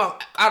even talking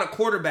about out of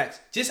quarterbacks.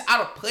 Just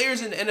out of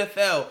players in the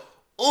NFL.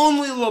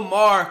 Only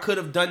Lamar could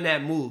have done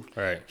that move.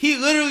 Right. He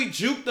literally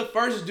juked the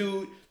first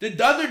dude. The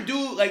other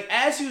dude,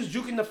 as he was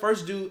juking the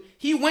first dude,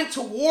 he went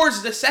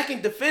towards the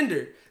second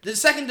defender. The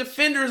second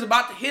defender is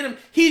about to hit him.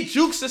 He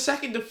jukes the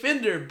second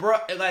defender, bro.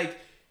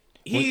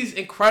 He's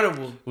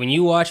incredible. When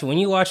you watch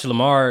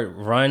Lamar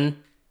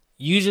run,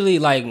 usually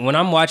when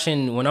I'm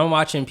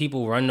watching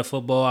people run the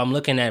football, I'm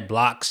looking at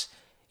blocks.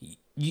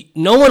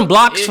 No one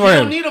blocks for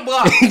him. You don't need a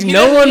block.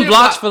 No one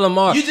blocks for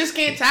Lamar. You just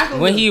can't tackle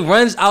him. When he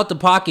runs out the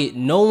pocket,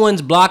 no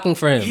one's blocking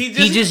for him. He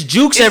just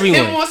jukes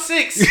everyone. It's him on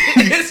 6.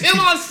 It's him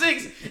on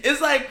 6. It's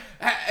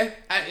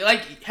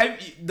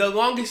the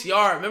longest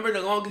yard. Remember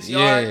the longest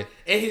yard?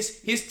 And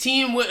his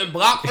team wouldn't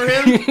block for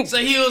him. So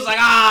he was like,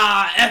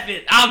 F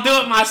it. I'll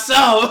do it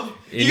myself.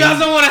 You guys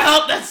don't want to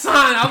help? That's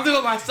fine. I'll do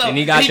it myself. And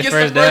he got the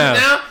first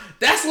down.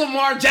 That's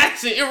Lamar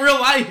Jackson in real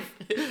life.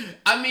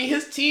 I mean,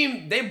 his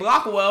team, they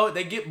block well.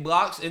 They get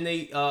blocks, and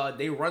they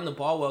run the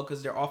ball well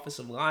because their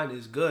offensive line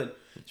is good.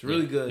 It's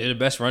really good. They're the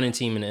best running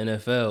team in the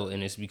NFL,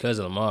 and it's because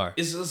of Lamar.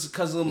 It's just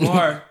because of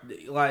Lamar.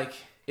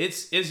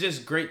 It's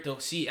just great to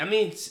see. I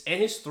mean,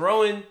 and his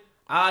throwing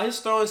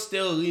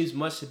still leaves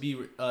much to be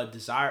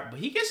desired. But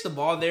he gets the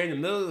ball there in the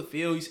middle of the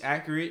field. He's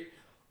accurate.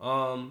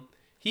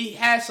 He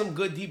has some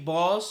good deep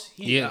balls.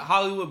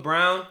 Hollywood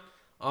Brown.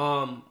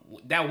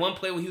 That one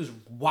play where he was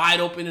wide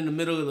open in the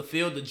middle of the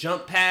field, the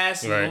jump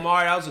pass, and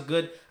Lamar, that was a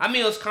good. I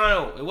mean,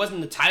 it wasn't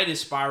the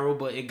tightest spiral,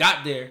 but it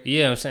got there.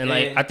 Yeah, I'm saying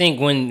I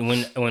think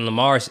when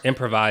Lamar's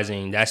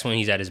improvising, that's when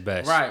he's at his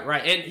best.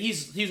 Right, and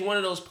he's one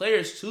of those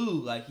players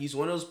too. He's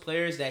one of those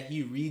players that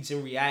he reads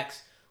and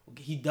reacts.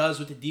 He does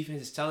what the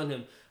defense is telling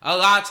him. A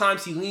lot of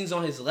times he leans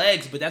on his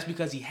legs, but that's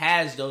because he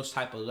has those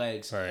type of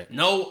legs. Right.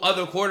 No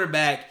other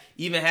quarterback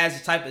even has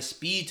the type of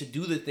speed to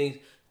do the things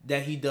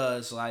that he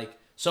does.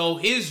 So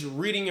his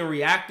reading and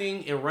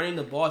reacting and running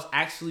the ball is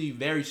actually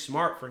very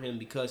smart for him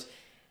because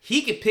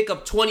he can pick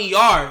up 20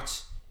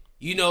 yards,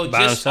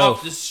 just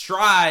off the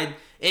stride.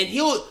 And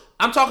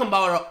I'm talking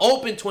about an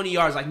open 20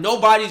 yards,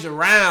 nobody's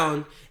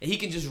around, and he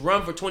can just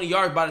run for 20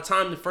 yards. By the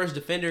time the first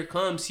defender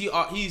comes,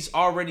 he's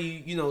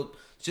already,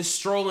 just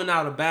strolling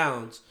out of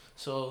bounds.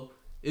 So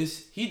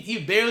he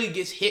barely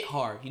gets hit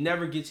hard. He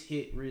never gets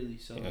hit really.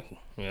 So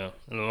yeah.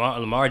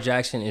 Lamar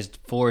Jackson is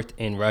 4th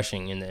in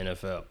rushing in the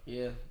NFL.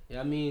 Yeah.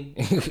 I mean,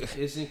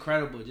 it's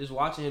incredible. Just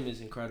watching him is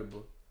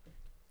incredible.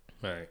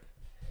 All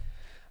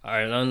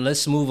right.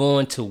 Let's move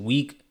on to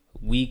week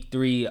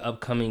 3,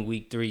 upcoming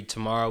week 3.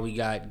 Tomorrow we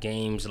got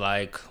games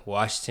like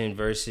Washington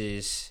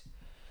versus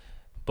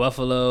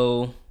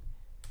Buffalo.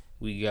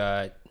 We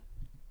got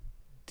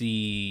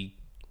you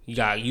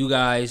got you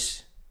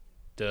guys,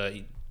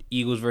 the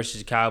Eagles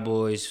versus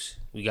Cowboys.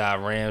 We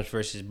got Rams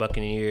versus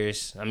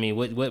Buccaneers. I mean,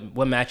 what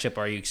matchup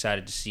are you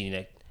excited to see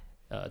next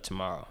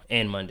tomorrow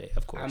and Monday,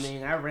 of course? I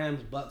mean, that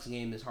Rams Bucks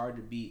game is hard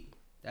to beat.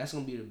 That's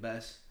gonna be the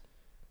best.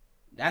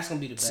 That's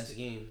gonna be the best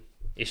game.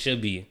 It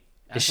should be.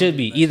 It should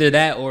be either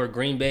that or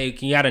Green Bay.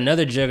 You got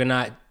another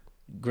juggernaut,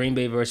 Green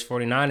Bay versus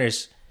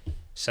 49ers,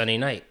 Sunday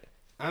night.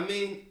 I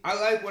mean, I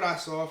like what I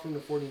saw from the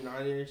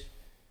 49ers.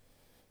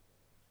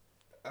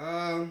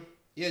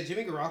 Yeah,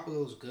 Jimmy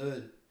Garoppolo was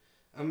good.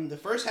 The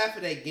first half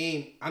of that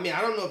game, I mean,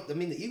 I don't know.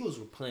 The Eagles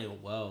were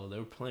playing well. They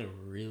were playing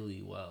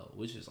really well,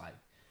 which is like,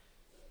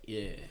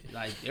 yeah,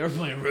 like they were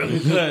playing really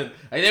good.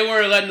 Like they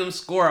weren't letting them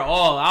score at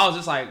all. I was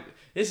just like,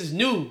 this is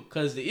new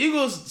because the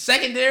Eagles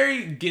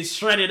secondary gets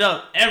shredded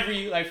up for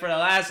the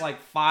last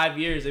 5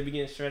 years. They've been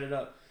getting shredded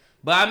up.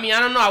 But I mean, I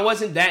don't know. I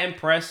wasn't that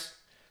impressed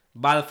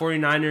by the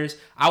 49ers.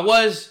 I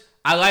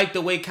like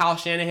the way Kyle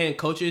Shanahan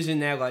coaches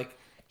in that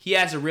he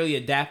has a really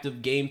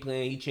adaptive game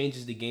plan. He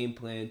changes the game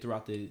plan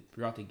throughout the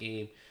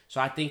game. So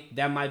I think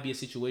that might be a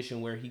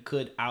situation where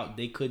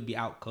they could be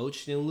out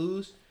coached and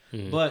lose.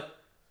 But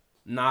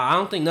I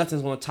don't think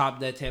nothing's gonna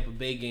top that Tampa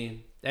Bay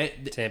game.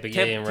 Tampa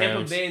Bay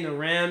and the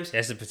Rams.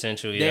 That's the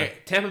potential, yeah.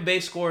 Tampa Bay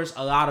scores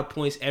a lot of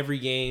points every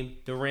game.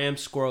 The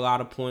Rams score a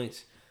lot of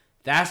points.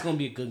 That's gonna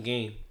be a good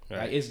game.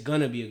 Right. It's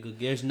gonna be a good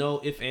game. There's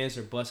no ifs, ands,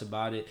 or buts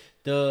about it.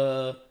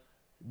 While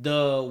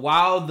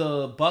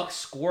the Bucks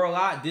score a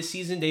lot this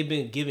season, they've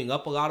been giving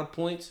up a lot of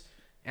points,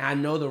 and I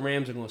know the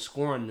Rams are gonna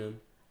score on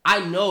them. I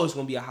know it's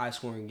gonna be a high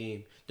scoring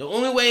game. The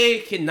only way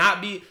it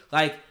cannot be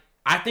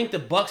I think the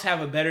Bucks have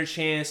a better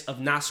chance of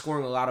not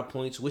scoring a lot of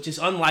points, which is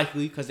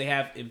unlikely because they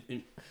have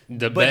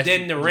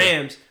then the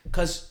Rams,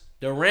 because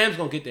the Rams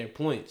gonna get their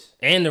points,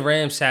 and the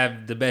Rams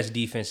have the best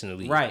defense in the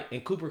league, right?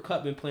 And Cooper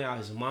Kupp been playing out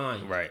his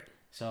mind, right?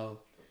 So,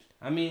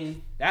 I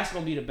mean, that's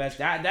gonna be the best.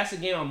 That's the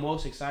game I'm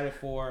most excited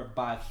for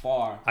by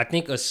far. I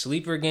think a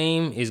sleeper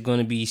game is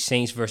gonna be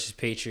Saints versus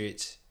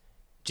Patriots,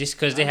 just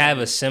because they have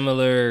a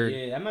similar.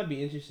 Yeah, that might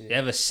be interesting. They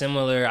have a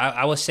similar.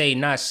 I would say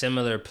not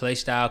similar play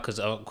style because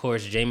of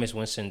course Jameis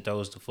Winston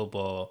throws the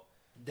football.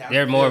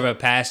 They're more of a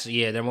pass.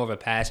 Yeah, they're more of a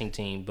passing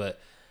team, but.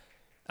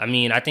 I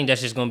mean, I think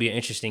that's just going to be an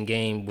interesting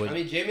game.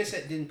 Jameis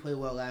didn't play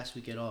well last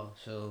week at all,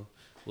 so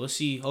we'll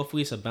see.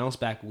 Hopefully, it's a bounce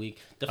back week.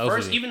 The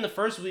first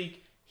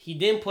week, he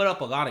didn't put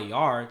up a lot of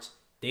yards.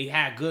 They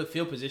had good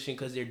field position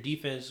because their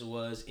defense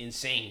was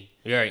insane.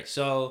 Right.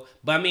 So,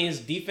 but I mean, it's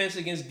defense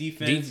against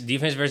defense,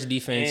 defense versus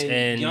defense,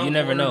 and you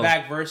never know.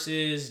 Quarterback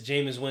versus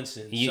Jameis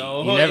Winston.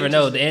 You never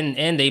know,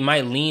 and they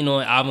might lean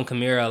on Alvin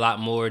Kamara a lot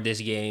more this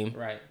game.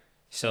 Right.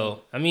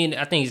 So, I mean,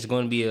 I think it's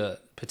going to be a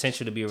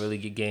potential to be a really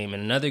good game.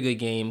 And another good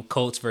game,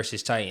 Colts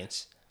versus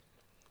Titans.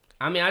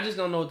 I mean, I just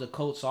don't know what the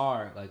Colts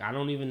are. I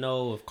don't even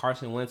know if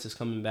Carson Wentz is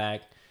coming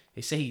back.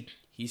 They say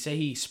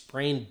he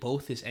sprained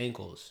both his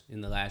ankles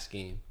in the last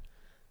game.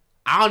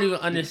 I don't even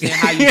understand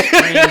how you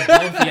sprain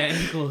both your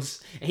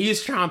ankles. And he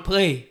was trying to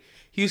play.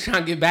 He was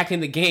trying to get back in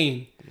the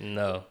game.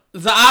 No.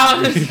 So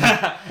I'm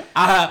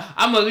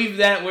going to leave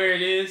that where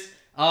it is.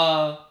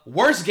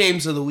 Worst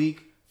games of the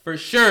week, for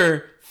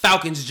sure.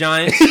 Falcons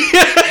Giants.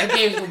 That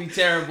game's gonna be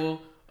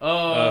terrible.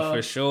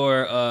 For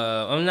sure.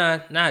 I'm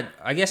not.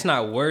 I guess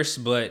not worse,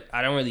 but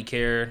I don't really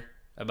care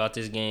about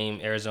this game,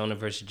 Arizona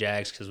versus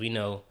Jags, because we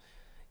know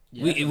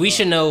we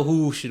should know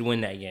who should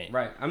win that game.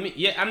 Right. I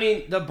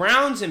mean, the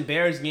Browns and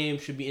Bears game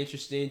should be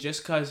interesting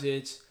just because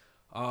it's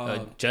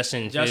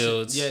Justin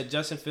Fields. Yeah,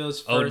 Justin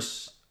Fields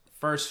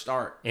first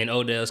start. And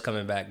Odell's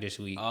coming back this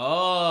week.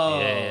 Oh,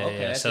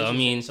 okay. So I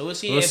mean, we'll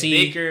see if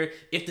Baker.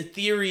 If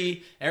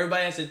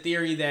everybody has a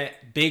theory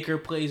that Baker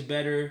plays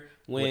better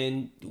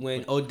when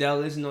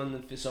Odell isn't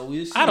on the. So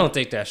we'll see. I don't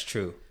think that's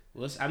true.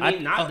 The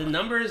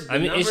numbers. The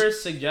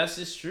numbers suggest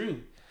it's true.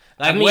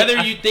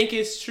 Whether you think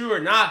it's true or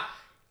not,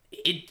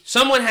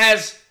 someone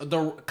has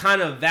the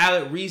kind of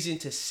valid reason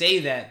to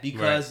say that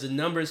because the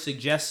numbers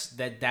suggest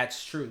that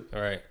that's true.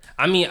 All right.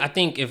 I mean, I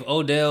think if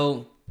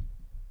Odell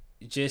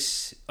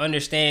just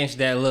understands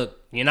that, look,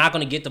 you're not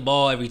going to get the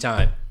ball every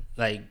time.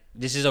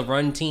 This is a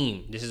run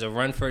team. This is a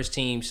run first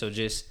team. So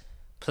just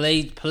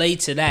play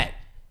to that.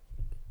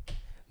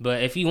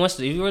 But if he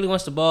really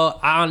wants the ball,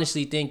 I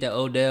honestly think that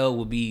Odell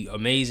would be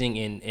amazing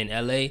in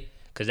LA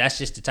because that's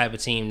just the type of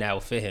team that will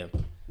fit him.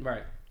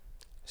 Right.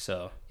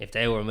 So if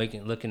they were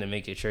looking to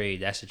make a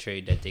trade, that's a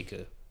trade that they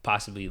could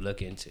possibly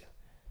look into.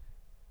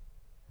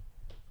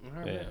 All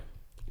right. Yeah.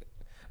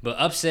 But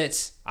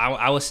upsets,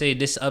 I would say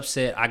this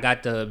upset, I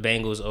got the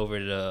Bengals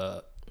over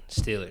the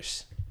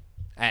Steelers.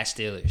 At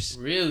Steelers.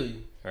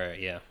 Really? All right,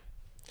 yeah.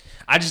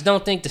 I just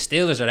don't think the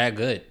Steelers are that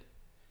good.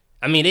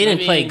 I mean, they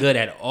didn't play good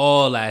at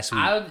all last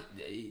week. I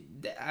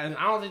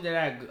don't think they're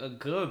that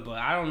good, but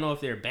I don't know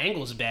if they're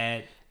Bengals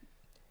bad.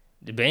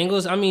 The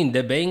Bengals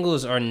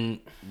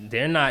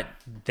they're not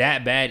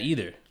that bad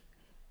either.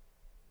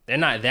 They're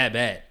not that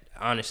bad,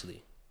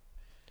 honestly.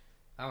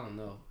 I don't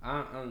know.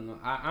 I don't know.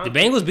 The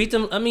Bengals beat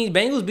them. I mean,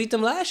 Bengals beat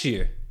them last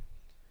year.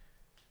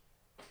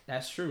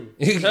 That's true.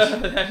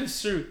 That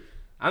is true.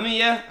 I mean,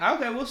 yeah,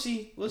 okay, we'll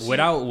see.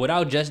 Without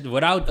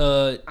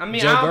I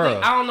mean, Joe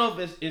Burrow. I don't know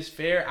if it's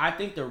fair. I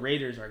think the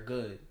Raiders are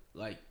good.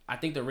 Like, I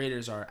think the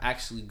Raiders are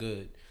actually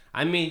good.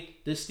 I mean,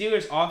 the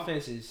Steelers'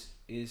 offense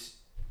is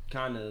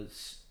kind of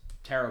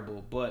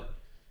terrible, but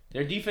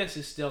their defense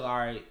is still all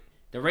right.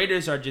 The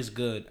Raiders are just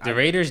good. The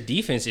Raiders'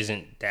 defense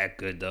isn't that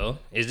good though,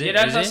 is it? Yeah,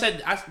 that's what I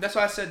said. That's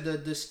why I said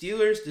the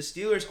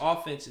Steelers'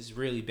 offense is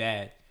really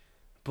bad,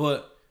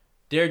 but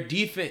their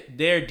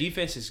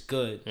defense is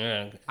good.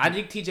 Yeah, I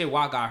think T.J.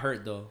 Watt got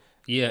hurt though.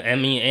 Yeah, I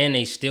mean, and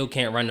they still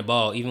can't run the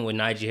ball even with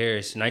Najee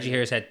Harris. Najee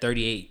Harris had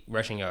 38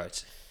 rushing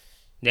yards.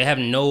 They have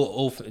no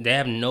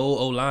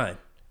O line.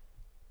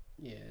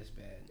 Yeah, it's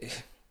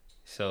bad.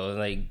 So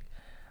like,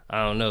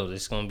 I don't know.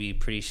 It's gonna be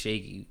pretty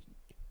shaky,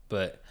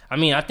 but. I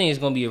mean, I think it's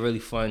going to be a really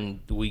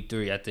fun week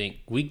 3. I think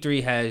week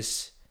 3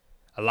 has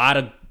a lot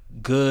of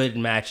good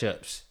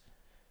matchups.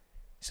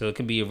 So it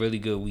can be a really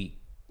good week.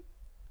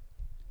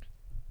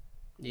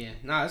 Yeah,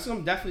 it's going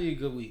to definitely be a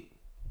good week.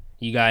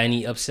 You got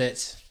any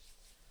upsets?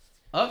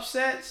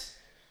 Upsets?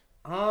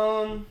 If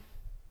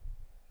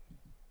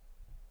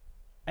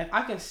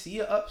I can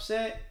see an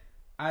upset,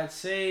 I'd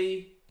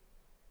say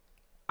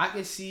I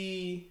can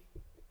see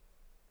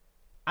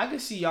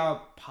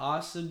y'all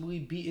possibly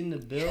beating the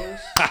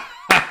Bills.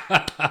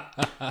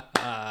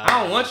 I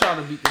don't want y'all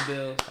to beat the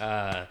Bills.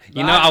 I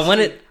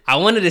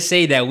wanted to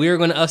say that we were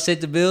going to upset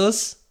the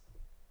Bills.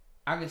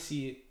 I can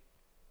see it.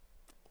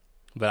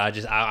 But I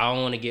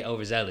don't want to get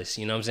overzealous.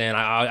 You know what I'm saying?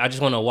 I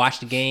just want to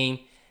watch the game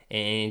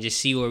and just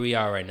see where we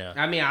are right now.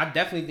 I mean, I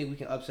definitely think we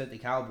can upset the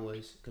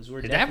Cowboys because we're.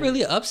 Is that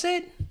really an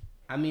upset?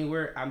 I mean,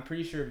 I'm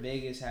pretty sure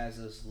Vegas has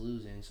us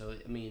losing, so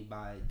I mean,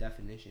 by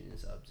definition,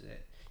 it's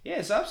upset. Yeah,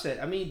 it's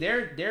upset. I mean,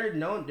 they're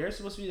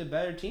supposed to be the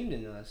better team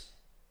than us.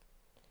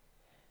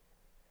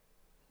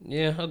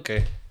 Yeah,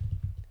 okay.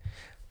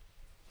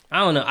 I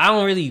don't know. I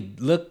don't really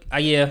look.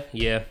 Yeah.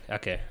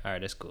 Okay, all right,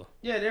 that's cool.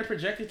 Yeah, they're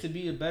projected to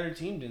be a better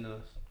team than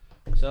us.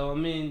 So I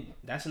mean,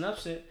 that's an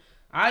upset.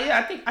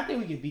 I think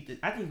we can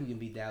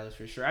beat Dallas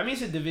for sure. I mean,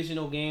 it's a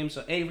divisional game,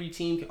 so every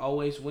team can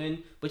always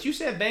win. But you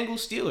said Bengals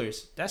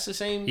Steelers. That's the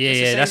same.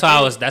 Yeah, that's why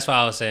I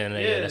was saying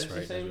that. Yeah, that's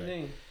right. The same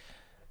thing.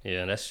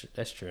 Yeah,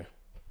 that's true.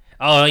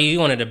 Oh, you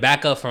wanted to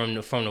back up from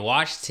the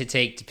watch to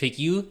pick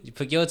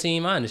your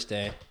team. I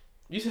understand.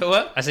 You said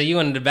what? I said you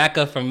wanted to back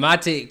up from my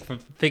take for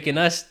picking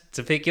us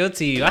to pick your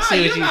team. Nah,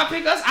 you not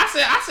pick us.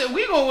 I said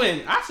we gonna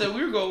win. I said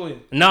we were gonna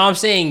win. No, I'm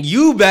saying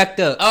you backed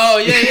up. Oh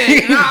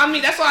yeah. Nah, I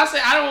mean that's why I said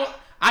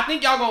I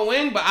think y'all gonna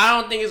win, but I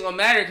don't think it's gonna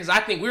matter because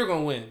I think we're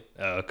gonna win.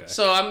 Oh, okay.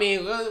 So I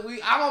mean,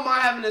 I don't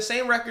mind having the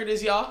same record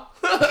as y'all.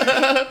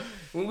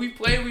 When we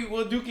play,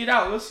 we'll duke it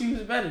out. We'll see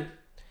who's better.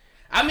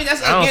 I mean I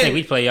don't think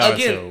we play y'all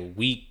until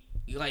week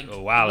like a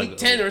while week ago.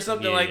 10 or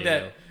something like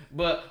that. Yeah.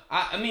 But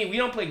I mean, we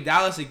don't play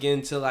Dallas again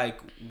until like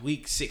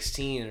week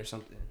 16 or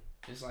something.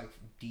 It's like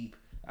deep.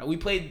 We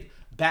played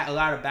a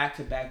lot of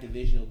back-to-back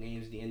divisional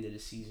games at the end of the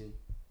season.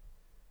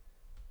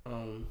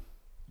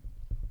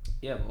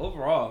 Yeah, but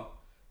overall,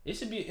 it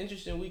should be an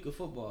interesting week of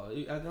football. I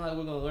think like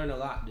we're gonna learn a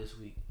lot this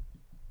week.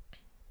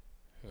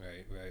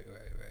 Right.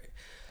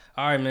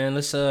 All right, man.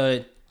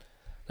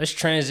 Let's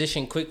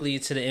transition quickly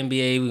to the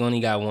NBA. We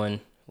only got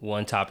one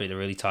topic to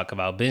really talk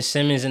about. Ben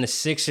Simmons and the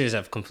Sixers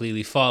have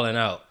completely fallen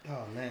out.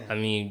 Oh man. I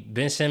mean,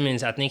 Ben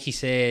Simmons, I think he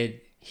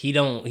said he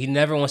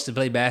never wants to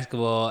play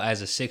basketball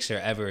as a Sixer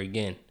ever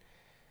again.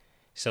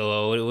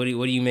 So what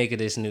do you make of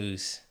this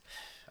news?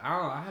 I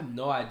don't know. I have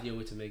no idea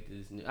what to make of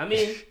this news. I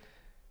mean,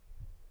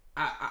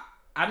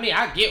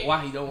 I get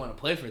why he don't want to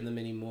play for them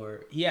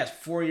anymore. He has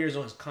 4 years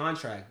on his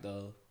contract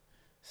though.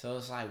 So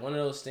it's like one of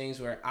those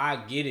things where I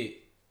get it,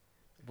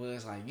 but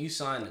it's like you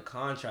signed the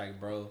contract,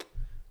 bro.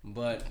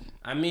 But,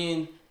 I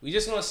mean, we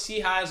just going to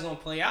see how it's going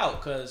to play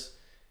out because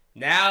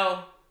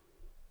now,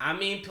 I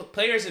mean,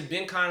 players have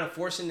been kind of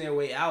forcing their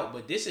way out,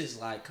 but this is,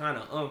 like, kind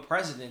of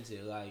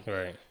unprecedented. Like,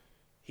 right.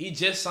 He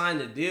just signed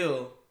a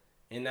deal,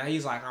 and now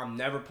he's like, I'm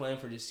never playing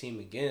for this team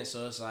again.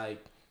 So it's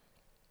like,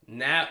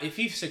 now, if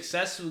he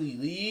successfully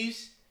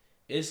leaves,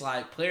 it's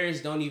like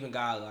players don't even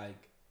got,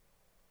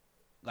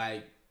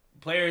 like,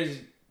 players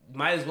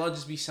might as well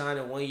just be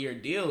signing 1-year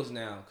deals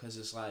now because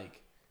it's like,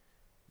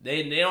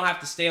 They don't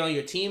have to stay on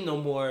your team no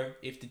more.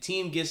 If the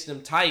team gets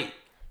them tight,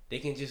 they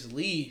can just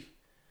leave.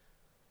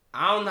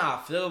 I don't know how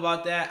I feel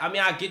about that. I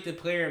mean, I get the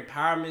player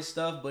empowerment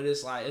stuff, but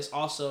it's like it's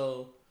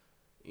also,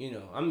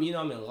 I'm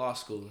in law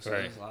school, so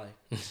right. It's like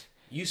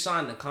you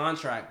signed the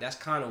contract. That's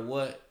kind of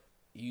what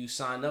you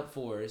signed up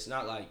for. It's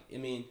not like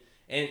and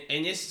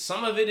it's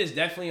some of it is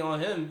definitely on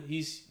him.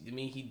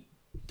 He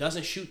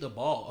doesn't shoot the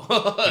ball.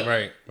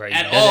 right.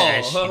 At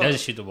all. He doesn't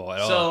shoot the ball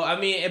at all. So, I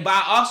mean, but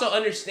I also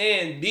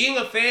understand, being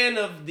a fan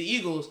of the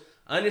Eagles,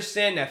 I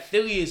understand that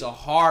Philly is a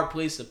hard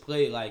place to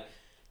play. Like,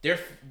 the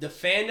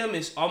fandom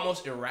is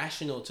almost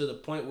irrational to the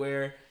point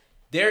where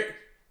their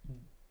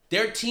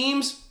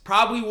teams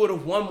probably would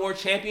have won more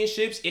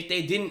championships if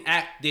they didn't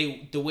act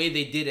the way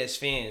they did as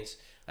fans.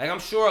 Like, I'm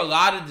sure a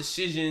lot of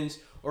decisions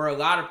or a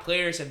lot of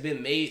players have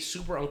been made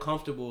super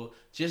uncomfortable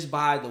just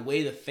by the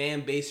way the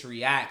fan base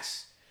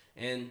reacts.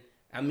 And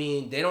I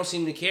mean, they don't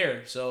seem to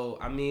care. So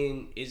I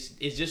mean, it's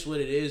just what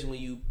it is when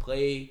you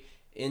play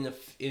in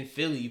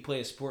Philly. You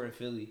play a sport in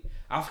Philly.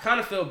 I kind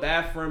of feel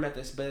bad for him at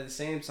this, but at the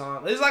same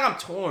time, it's like I'm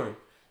torn.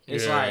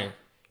 It's like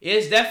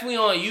it's definitely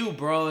on you,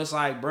 bro. It's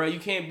like, bro, you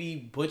can't be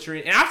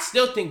butchering. And I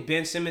still think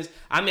Ben Simmons.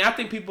 I mean, I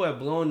think people have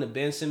blown the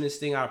Ben Simmons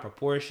thing out of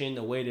proportion.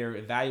 The way they're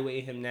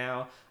evaluating him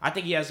now, I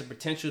think he has the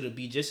potential to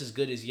be just as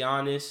good as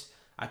Giannis.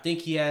 I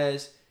think he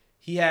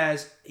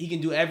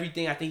can do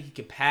everything. I think he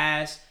can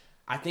pass.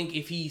 I think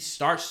if he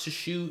starts to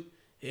shoot,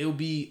 it'll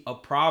be a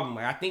problem.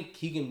 Like I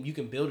think you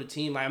can build a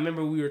team. Like, I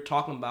remember we were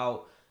talking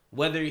about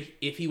whether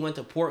if he went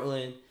to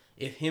Portland,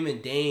 if him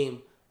and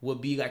Dame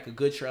would be like a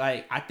good trade.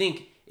 Like I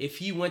think if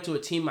he went to a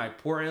team like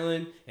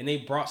Portland and they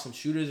brought some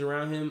shooters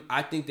around him,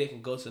 I think they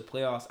can go to the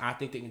playoffs. I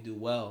think they can do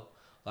well.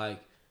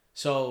 Like,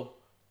 so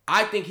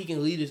I think he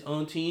can lead his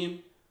own team.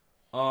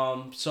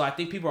 So I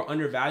think people are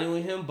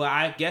undervaluing him. But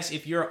I guess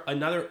if you're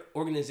another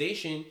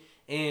organization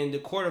and the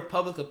court of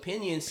public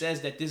opinion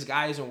says that this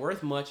guy isn't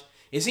worth much,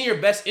 it's in your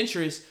best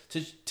interest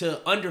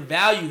to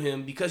undervalue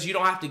him because you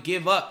don't have to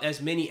give up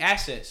as many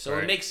assets. So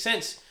It makes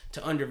sense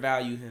to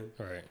undervalue him.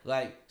 Right.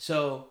 Like,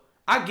 so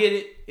I get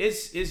it.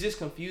 It's just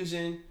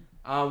confusing.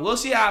 We'll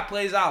see how it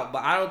plays out,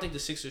 but I don't think the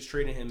Sixers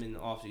traded him in the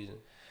offseason.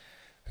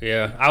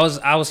 Yeah, I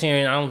was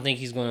hearing. I don't think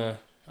he's gonna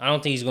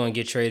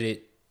get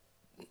traded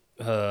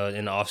in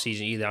the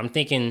offseason either. I'm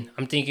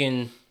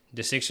thinking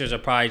the Sixers are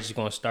probably just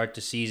gonna start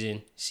the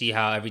season, see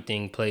how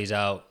everything plays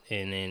out,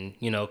 and then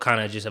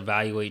kind of just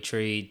evaluate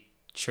trades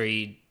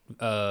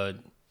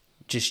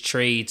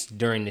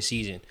during the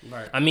season.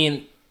 Right. I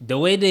mean, the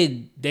way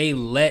they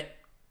let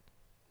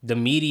the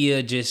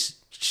media just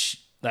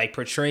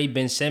portray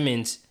Ben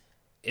Simmons,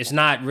 it's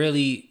not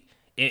really.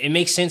 It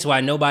makes sense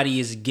why nobody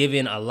is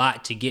giving a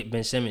lot to get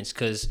Ben Simmons,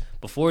 because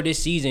before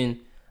this season,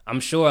 I'm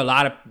sure a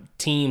lot of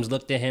teams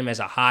looked at him as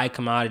a high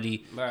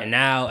commodity, right. And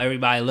now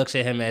everybody looks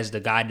at him as the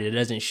guy that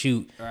doesn't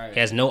shoot. Right. He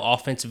has no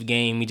offensive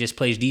game. He just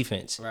plays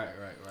defense. Right.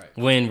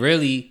 When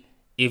really,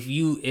 if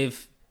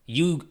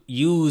you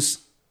use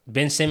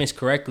Ben Simmons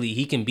correctly,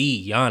 he can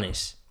be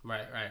Giannis.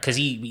 Right. Because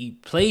he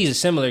plays a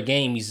similar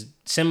game. He's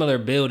similar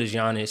build as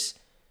Giannis.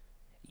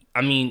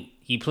 I mean,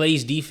 he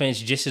plays defense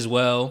just as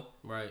well.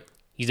 Right.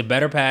 He's a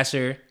better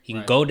passer. He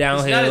can go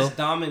downhill. He's not as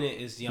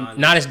dominant as Giannis.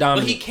 Not as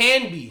dominant. But he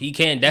can be. He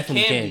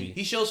definitely can be.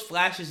 He shows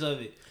flashes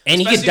of it. And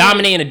he can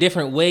dominate in a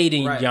different way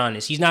than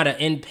Giannis. He's not an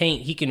in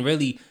paint. He can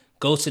really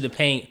go to the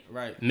paint,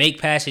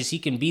 make passes. He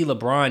can be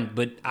LeBron,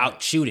 but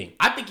out shooting.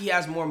 I think he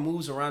has more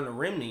moves around the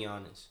rim than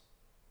Giannis.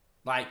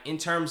 Like, in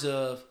terms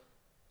of,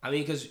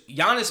 because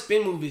Giannis'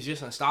 spin move is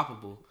just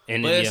unstoppable.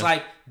 But it's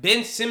like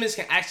Ben Simmons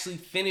can actually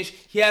finish.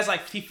 He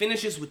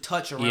finishes with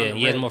touch around the rim. Yeah,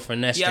 he has more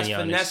finesse than Giannis. He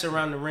has finesse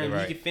around the rim.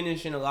 Right. He can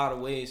finish in a lot of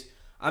ways.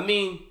 I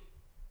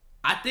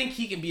think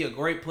he can be a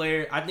great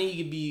player. I think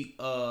he can be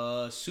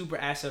a super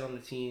asset on the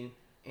team.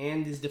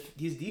 And his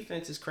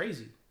defense is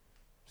crazy.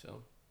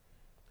 So,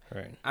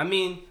 right.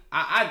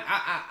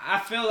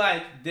 I feel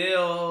like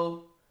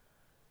they'll.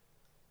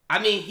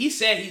 He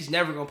said he's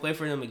never gonna play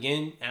for them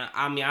again, and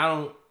I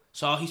don't.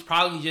 So he's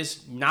probably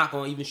just not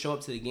gonna even show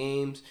up to the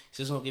games. He's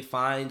just gonna get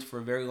fined for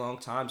a very long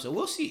time. So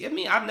we'll see.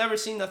 I've never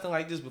seen nothing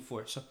like this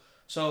before.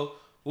 So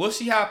we'll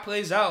see how it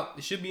plays out.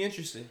 It should be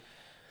interesting.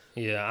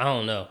 Yeah, I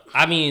don't know.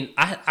 I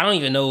don't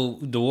even know.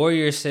 The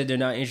Warriors said they're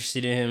not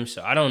interested in him,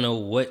 so I don't know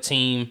what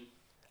team.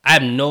 I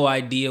have no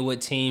idea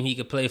what team he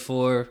could play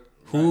for.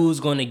 Who's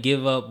going to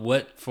give up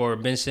what for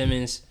Ben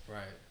Simmons? Right.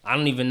 I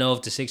don't even know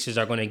if the Sixers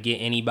are going to get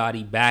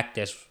anybody back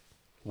that's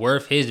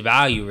worth his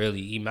value.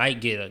 Really, they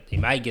might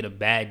get a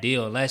bad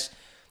deal unless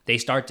they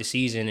start the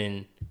season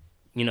and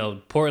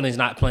Portland's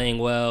not playing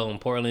well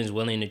and Portland's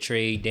willing to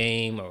trade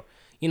Dame or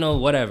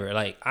whatever.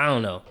 Like, I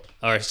don't know.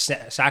 Or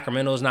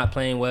Sacramento's not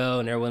playing well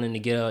and they're willing to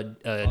get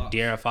a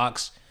De'Aaron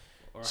Fox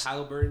or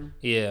Halliburton.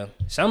 Yeah,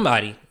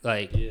 somebody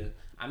like. Yeah.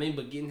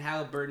 But getting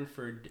Halliburton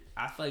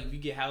I feel like if you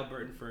get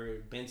Halliburton for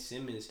Ben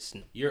Simmons,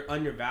 you're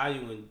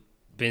undervaluing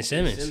Ben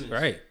Simmons,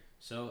 right?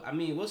 So,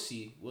 we'll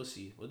see. We'll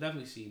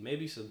definitely see.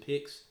 Maybe some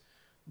picks.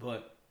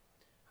 But,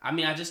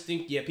 I just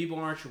think, people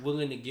aren't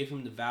willing to give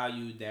him the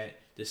value that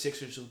the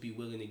Sixers will be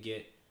willing to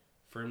get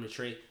for him to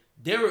trade.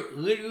 They were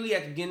literally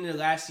at the beginning of the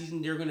last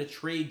season, they were going to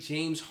trade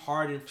James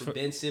Harden for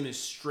Ben Simmons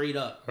straight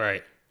up.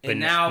 Right.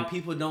 And now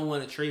people don't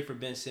want to trade for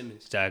Ben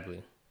Simmons.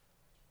 Exactly.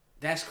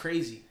 That's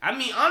crazy.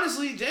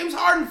 Honestly, James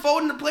Harden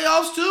folded in the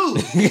playoffs too.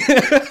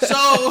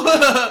 So,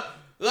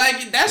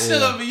 that's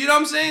still, you know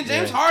what I'm saying?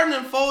 James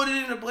Harden folded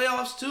in the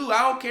playoffs too.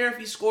 I don't care if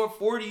he scored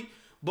 40,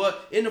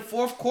 but in the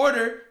fourth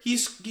quarter, he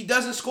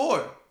doesn't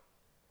score.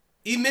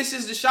 He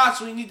misses the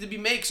shots when he needs to be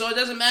made. So it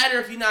doesn't matter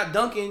if he's not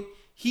dunking.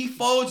 He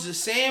folds the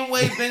same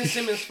way Ben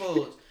Simmons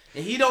folds.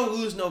 And he don't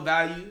lose no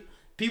value.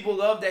 People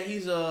love that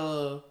he's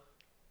a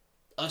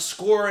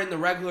scorer in the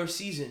regular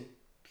season.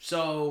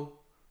 So,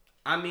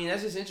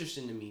 that's just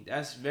interesting to me.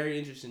 That's very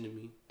interesting to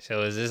me.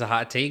 So is this a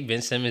hot take?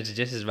 Ben Simmons is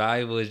just as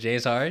valuable as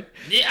James Harden?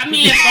 Yeah,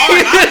 it's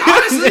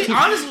hard.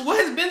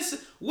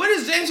 Honestly, what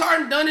has James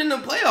Harden done in the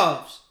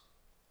playoffs?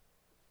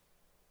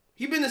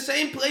 He been the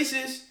same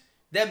places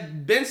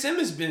that Ben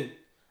Simmons been.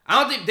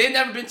 I don't think they've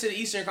never been to the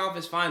Eastern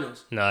Conference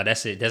Finals. No,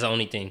 that's it. That's the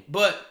only thing.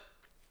 But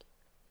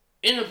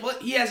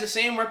he has the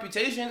same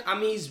reputation. I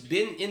mean, he's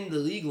been in the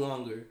league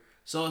longer,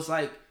 so it's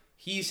like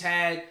he's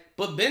had.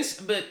 But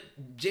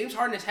James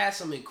Harden has had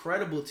some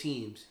incredible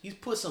teams. He's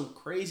put some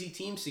crazy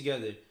teams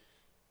together.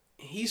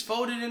 He's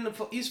folded in the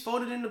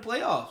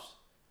playoffs.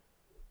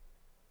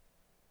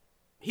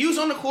 He was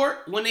on the court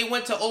when they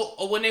went to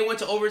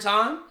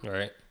overtime.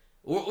 Right.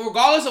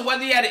 Regardless of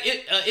whether he had an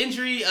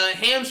injury, a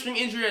hamstring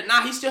injury or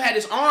not, he still had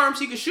his arms.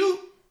 He could shoot.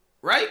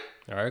 Right.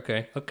 All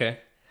right. Okay.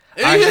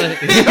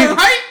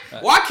 Right?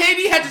 Why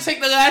KD had to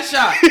take the last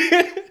shot?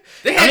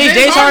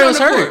 James Harden was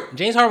hurt.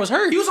 James Harden was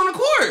hurt. He was on the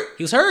court.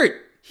 He was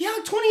hurt. He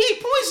had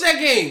 28 points that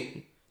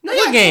game. No,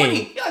 what game?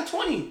 20. He had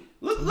 20.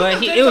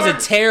 But it was a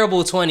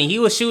terrible 20. He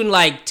was shooting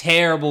like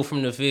terrible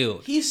from the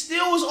field. He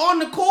still was on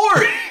the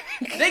court.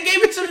 They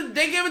gave it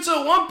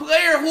to one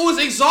player who was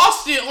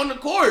exhausted on the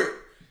court.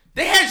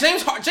 They had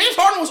James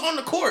Harden was on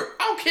the court.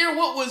 I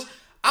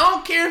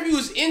don't care if he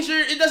was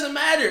injured. It doesn't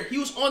matter. He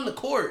was on the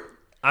court.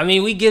 I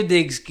mean, we give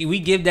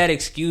that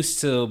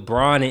excuse to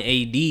Bron and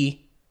AD.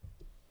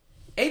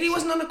 AD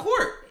wasn't on the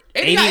court.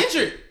 AD got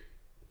injured.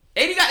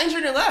 AD got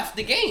injured and left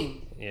the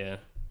game. Yeah.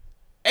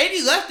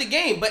 AD left the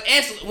game, but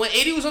when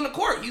AD was on the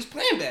court, he was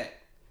playing back.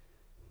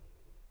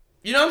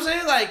 You know what I'm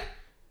saying? Like,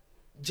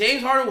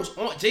 James Harden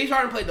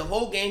played the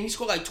whole game. He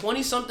scored like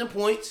 20-something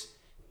points.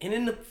 And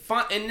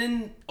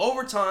in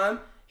overtime,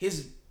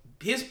 his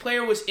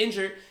player was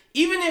injured.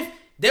 Even if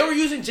they were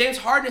using James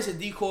Harden as a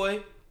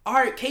decoy, all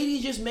right,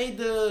 KD just made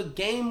the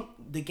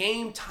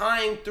game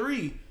tying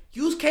 3.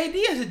 Use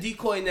KD as a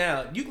decoy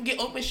now. You can get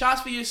open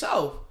shots for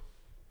yourself.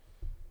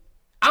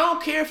 I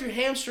don't care if your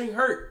hamstring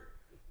hurt.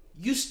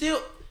 You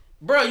still,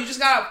 bro, you just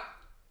gotta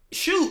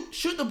shoot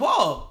the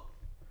ball.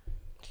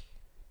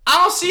 I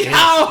don't see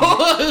how,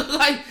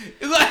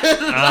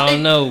 I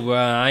don't know, bro.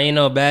 I ain't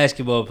no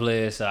basketball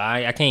player, so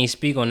I can't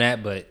speak on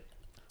that, but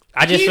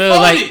I just feel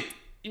like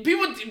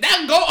people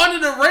that go under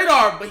the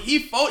radar, but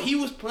he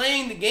was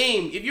playing the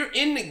game. If you're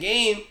in the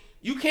game,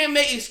 you can't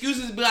make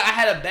excuses and be like, I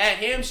had a bad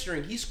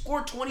hamstring. He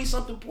scored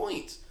 20-something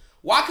points.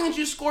 Why couldn't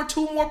you score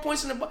 2 more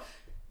points in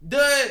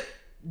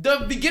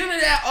the beginning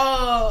of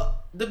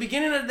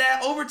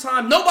that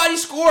overtime? Nobody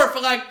scored for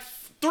like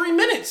 3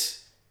 minutes.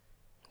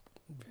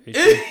 I don't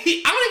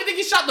even think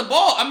he shot the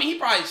ball. I mean, he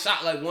probably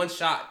shot like one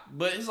shot,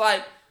 but it's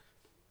like,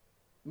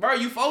 bro,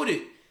 you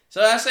folded.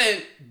 So I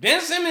said, Ben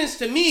Simmons,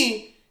 to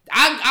me,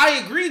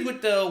 I agreed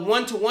with the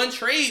 1-to-1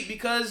 trade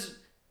because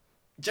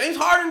James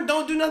Harden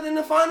don't do nothing in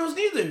the finals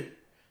neither.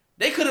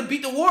 They could have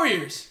beat the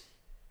Warriors.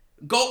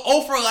 Go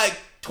 0 for like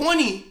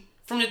 20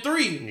 from the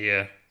 3.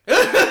 Yeah.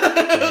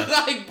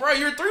 Like, bro,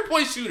 you're a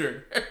 3-point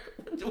shooter.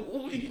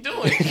 What are you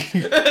doing?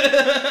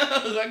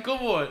 Like, come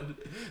on.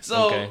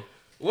 So, okay.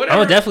 Whatever. I'm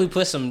gonna definitely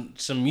put some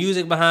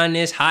music behind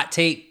this hot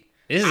take.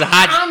 This is a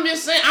hot. I'm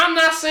just saying. I'm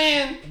not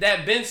saying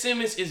that Ben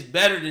Simmons is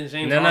better than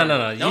James Harden.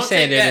 No. You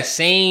saying they're the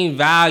same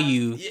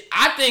value?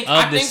 I think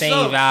value.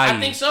 I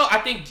think so. I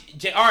think.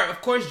 All right.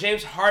 Of course,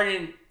 James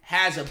Harden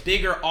has a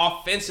bigger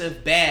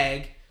offensive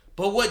bag,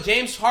 but what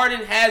James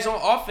Harden has on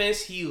offense,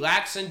 he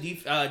lacks in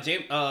defense.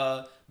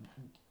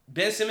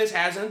 Ben Simmons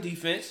has on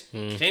defense.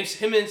 James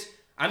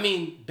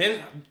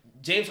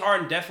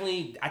Harden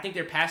definitely. I think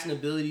their passing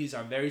abilities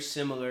are very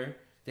similar.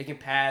 They can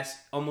pass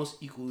almost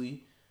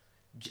equally.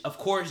 Of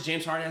course,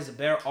 James Harden has a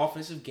better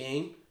offensive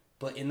game,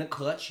 but in the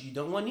clutch, you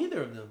don't want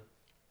either of them.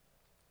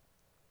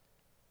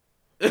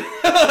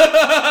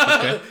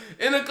 Okay.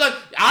 In the clutch,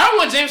 I don't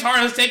want James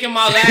Harden taking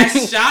my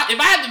last shot. If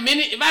I have a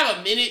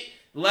minute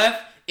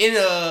left in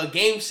a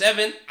game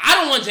 7, I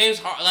don't want James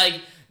Harden. Like,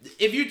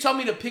 if you tell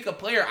me to pick a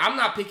player, I'm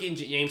not picking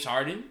James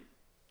Harden.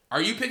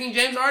 Are you picking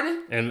James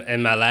Harden?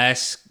 In my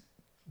last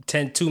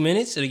 2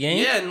 minutes of the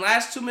game? Yeah, in the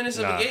last 2 minutes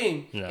of the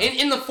game. No.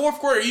 In the fourth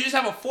quarter, you just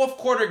have a fourth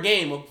quarter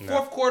game.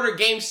 Quarter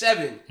game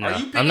 7. No. Are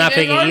you picking I'm not James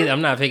picking Harden? either.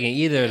 I'm not picking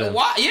either of them.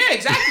 Why? Yeah,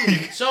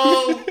 exactly.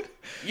 So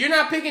you're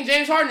not picking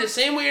James Harden the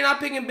same way you're not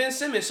picking Ben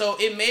Simmons. So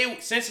it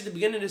made sense at the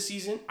beginning of the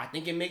season. I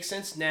think it makes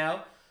sense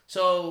now.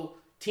 So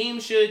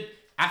teams should.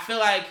 I feel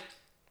like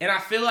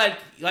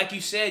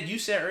you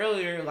said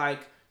earlier, like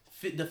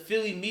the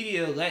Philly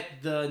media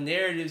let the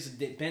narratives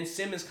that Ben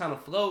Simmons kind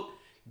of float.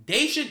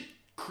 They should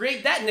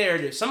create that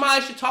narrative.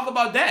 Somebody should talk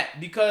about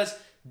that because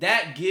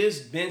that gives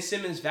Ben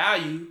Simmons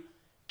value,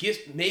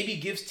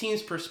 gives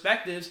teams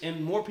perspectives,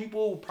 and more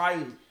people will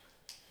probably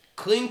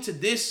cling to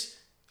this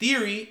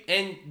theory,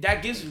 and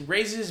that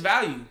raises his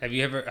value. Have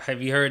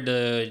you heard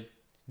the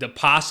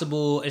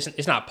possible?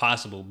 It's not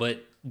possible,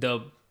 but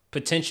the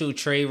potential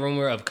trade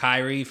rumor of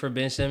Kyrie for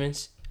Ben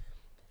Simmons.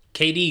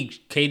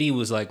 KD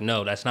was like,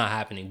 no, that's not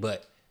happening.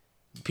 But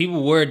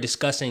people were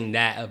discussing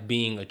that of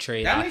being a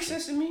trade. That option. makes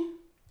sense to me.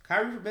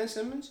 Kyrie for Ben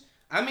Simmons.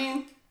 I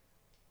mean,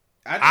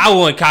 I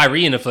want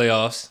Kyrie in the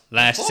playoffs.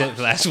 Last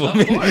 1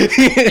 minute.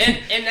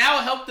 and that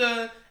will help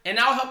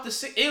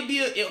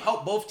it'll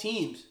help both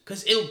teams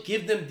because it'll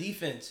give them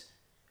defense.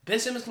 Ben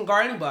Simmons can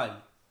guard anybody.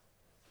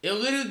 It'll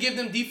literally give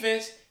them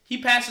defense.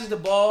 He passes the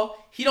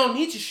ball. He don't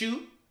need to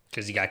shoot.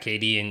 Because he got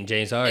KD and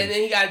James Harden. And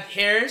then he got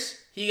Harris.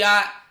 They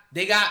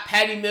got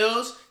Patty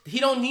Mills. He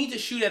don't need to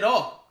shoot at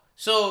all.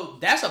 So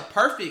that's a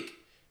perfect.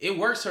 It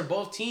works for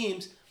both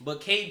teams.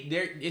 But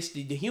it's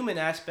the human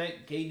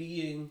aspect.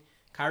 KD and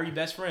Kyrie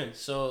best friends.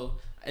 So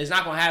it's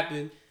not gonna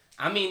happen.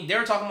 I mean, they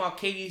were talking about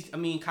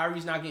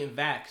Kyrie's not getting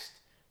vaxxed.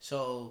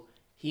 So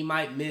he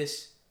might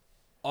miss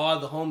all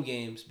the home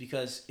games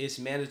because it's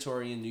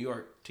mandatory in New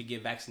York to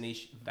get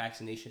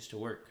vaccinations to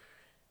work.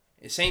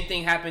 The same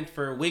thing happened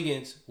for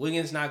Wiggins.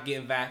 Wiggins not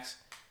getting vaxxed.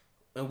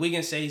 And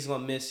Wiggins said he's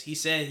gonna miss. He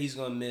said he's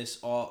gonna miss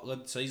all.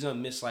 So he's gonna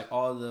miss like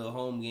all the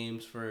home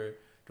games for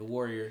the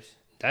Warriors.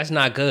 That's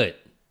not good.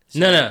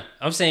 No.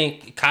 I'm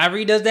saying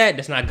Kyrie does that.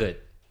 That's not good.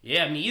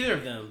 Yeah, I mean either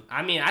of them.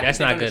 I mean, I that's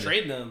think not they're good. Gonna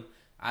trade them.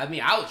 I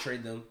mean, I would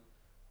trade them.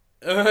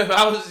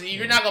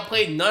 You're not gonna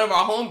play none of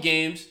our home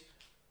games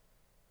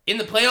in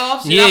the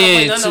playoffs. You're not gonna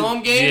play none of the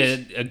home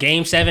games. Yeah, a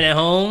game 7 at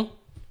home.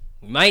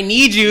 We might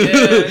need you.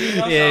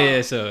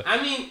 Yeah, So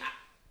I mean,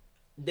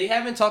 they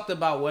haven't talked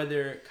about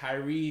whether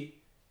Kyrie.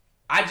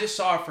 I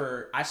saw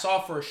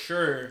for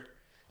sure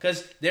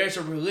because there's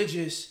a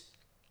religious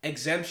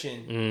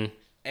exemption,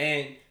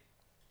 and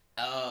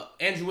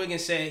Andrew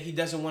Wiggins said he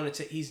doesn't want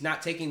to. He's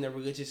not taking the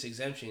religious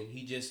exemption.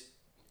 He just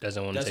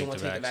doesn't want to take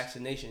the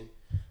vaccination.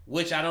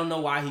 Which I don't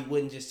know why he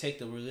wouldn't just take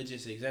the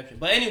religious exemption.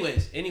 But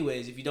anyways,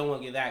 if you don't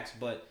want to get vaxxed,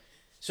 but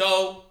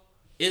so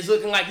it's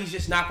looking like he's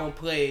just not gonna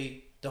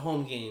play the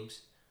home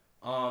games.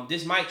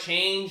 This might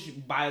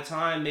change by the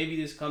time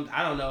maybe this comes.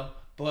 I don't know,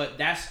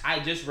 but I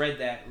just read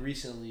that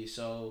recently,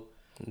 so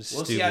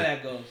we'll see how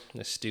that goes.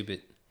 That's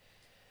stupid.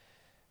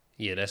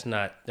 Yeah, that's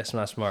not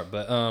smart.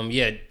 But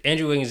yeah,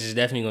 Andrew Wiggins is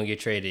definitely gonna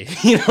get traded. If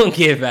he don't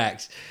get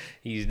vaxxed,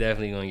 he's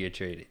definitely gonna get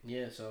traded.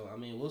 Yeah, so I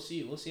mean, we'll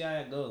see how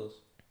that goes.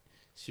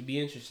 Should be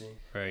interesting.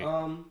 Right.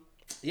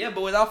 Yeah,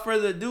 but without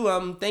further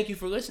ado, thank you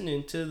for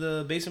listening to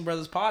the Basin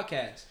Brothers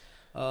podcast.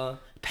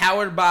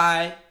 Powered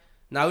by.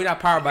 No, we're not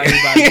powered by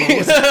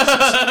anybody.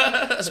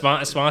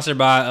 Sponsored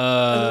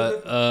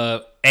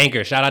by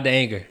Anchor. Shout out to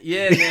Anchor.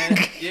 Yeah, man.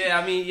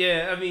 I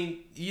mean,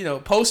 you know,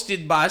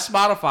 posted by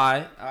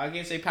Spotify. I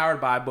can't say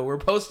powered by, but we're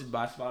posted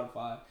by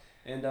Spotify.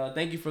 And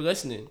thank you for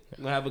listening.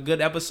 We're gonna have a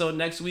good episode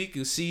next week.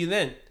 We'll see you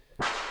then.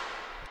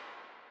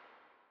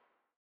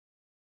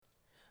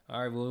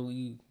 All right, well,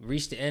 we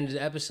reached the end of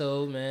the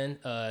episode, man.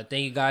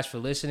 Thank you guys for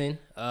listening.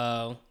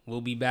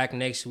 We'll be back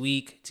next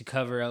week to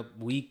cover up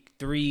week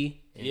 3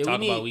 and talk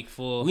about week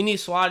 4. We need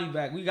Swati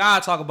back. We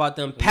gotta talk about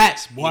them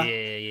Pats, boy.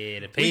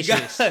 Yeah, the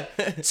Patriots.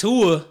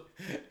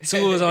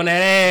 Tua's on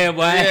that ass,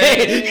 boy.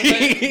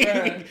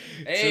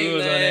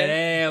 Tua's on that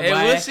ass,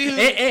 boy. We'll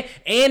see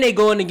and they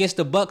going against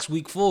the Bucks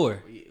week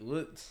 4.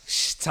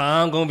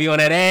 Tom gonna be on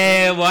that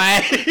ass,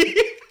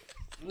 boy.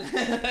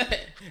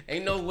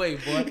 Ain't no way,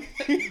 boy.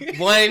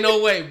 Boy, ain't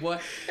no way, boy.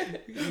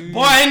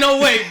 Boy, ain't no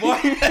way, boy.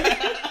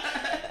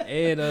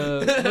 And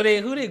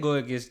who they go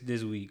against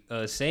this week?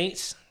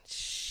 Saints.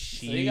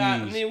 So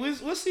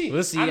we'll see.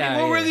 We'll see.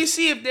 We'll really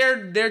see if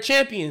they're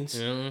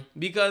champions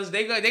because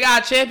they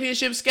got a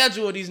championship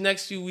schedule these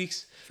next few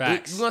weeks.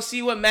 Facts. We're gonna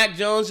see what Mac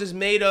Jones is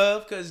made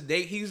of because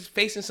he's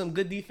facing some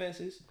good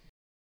defenses.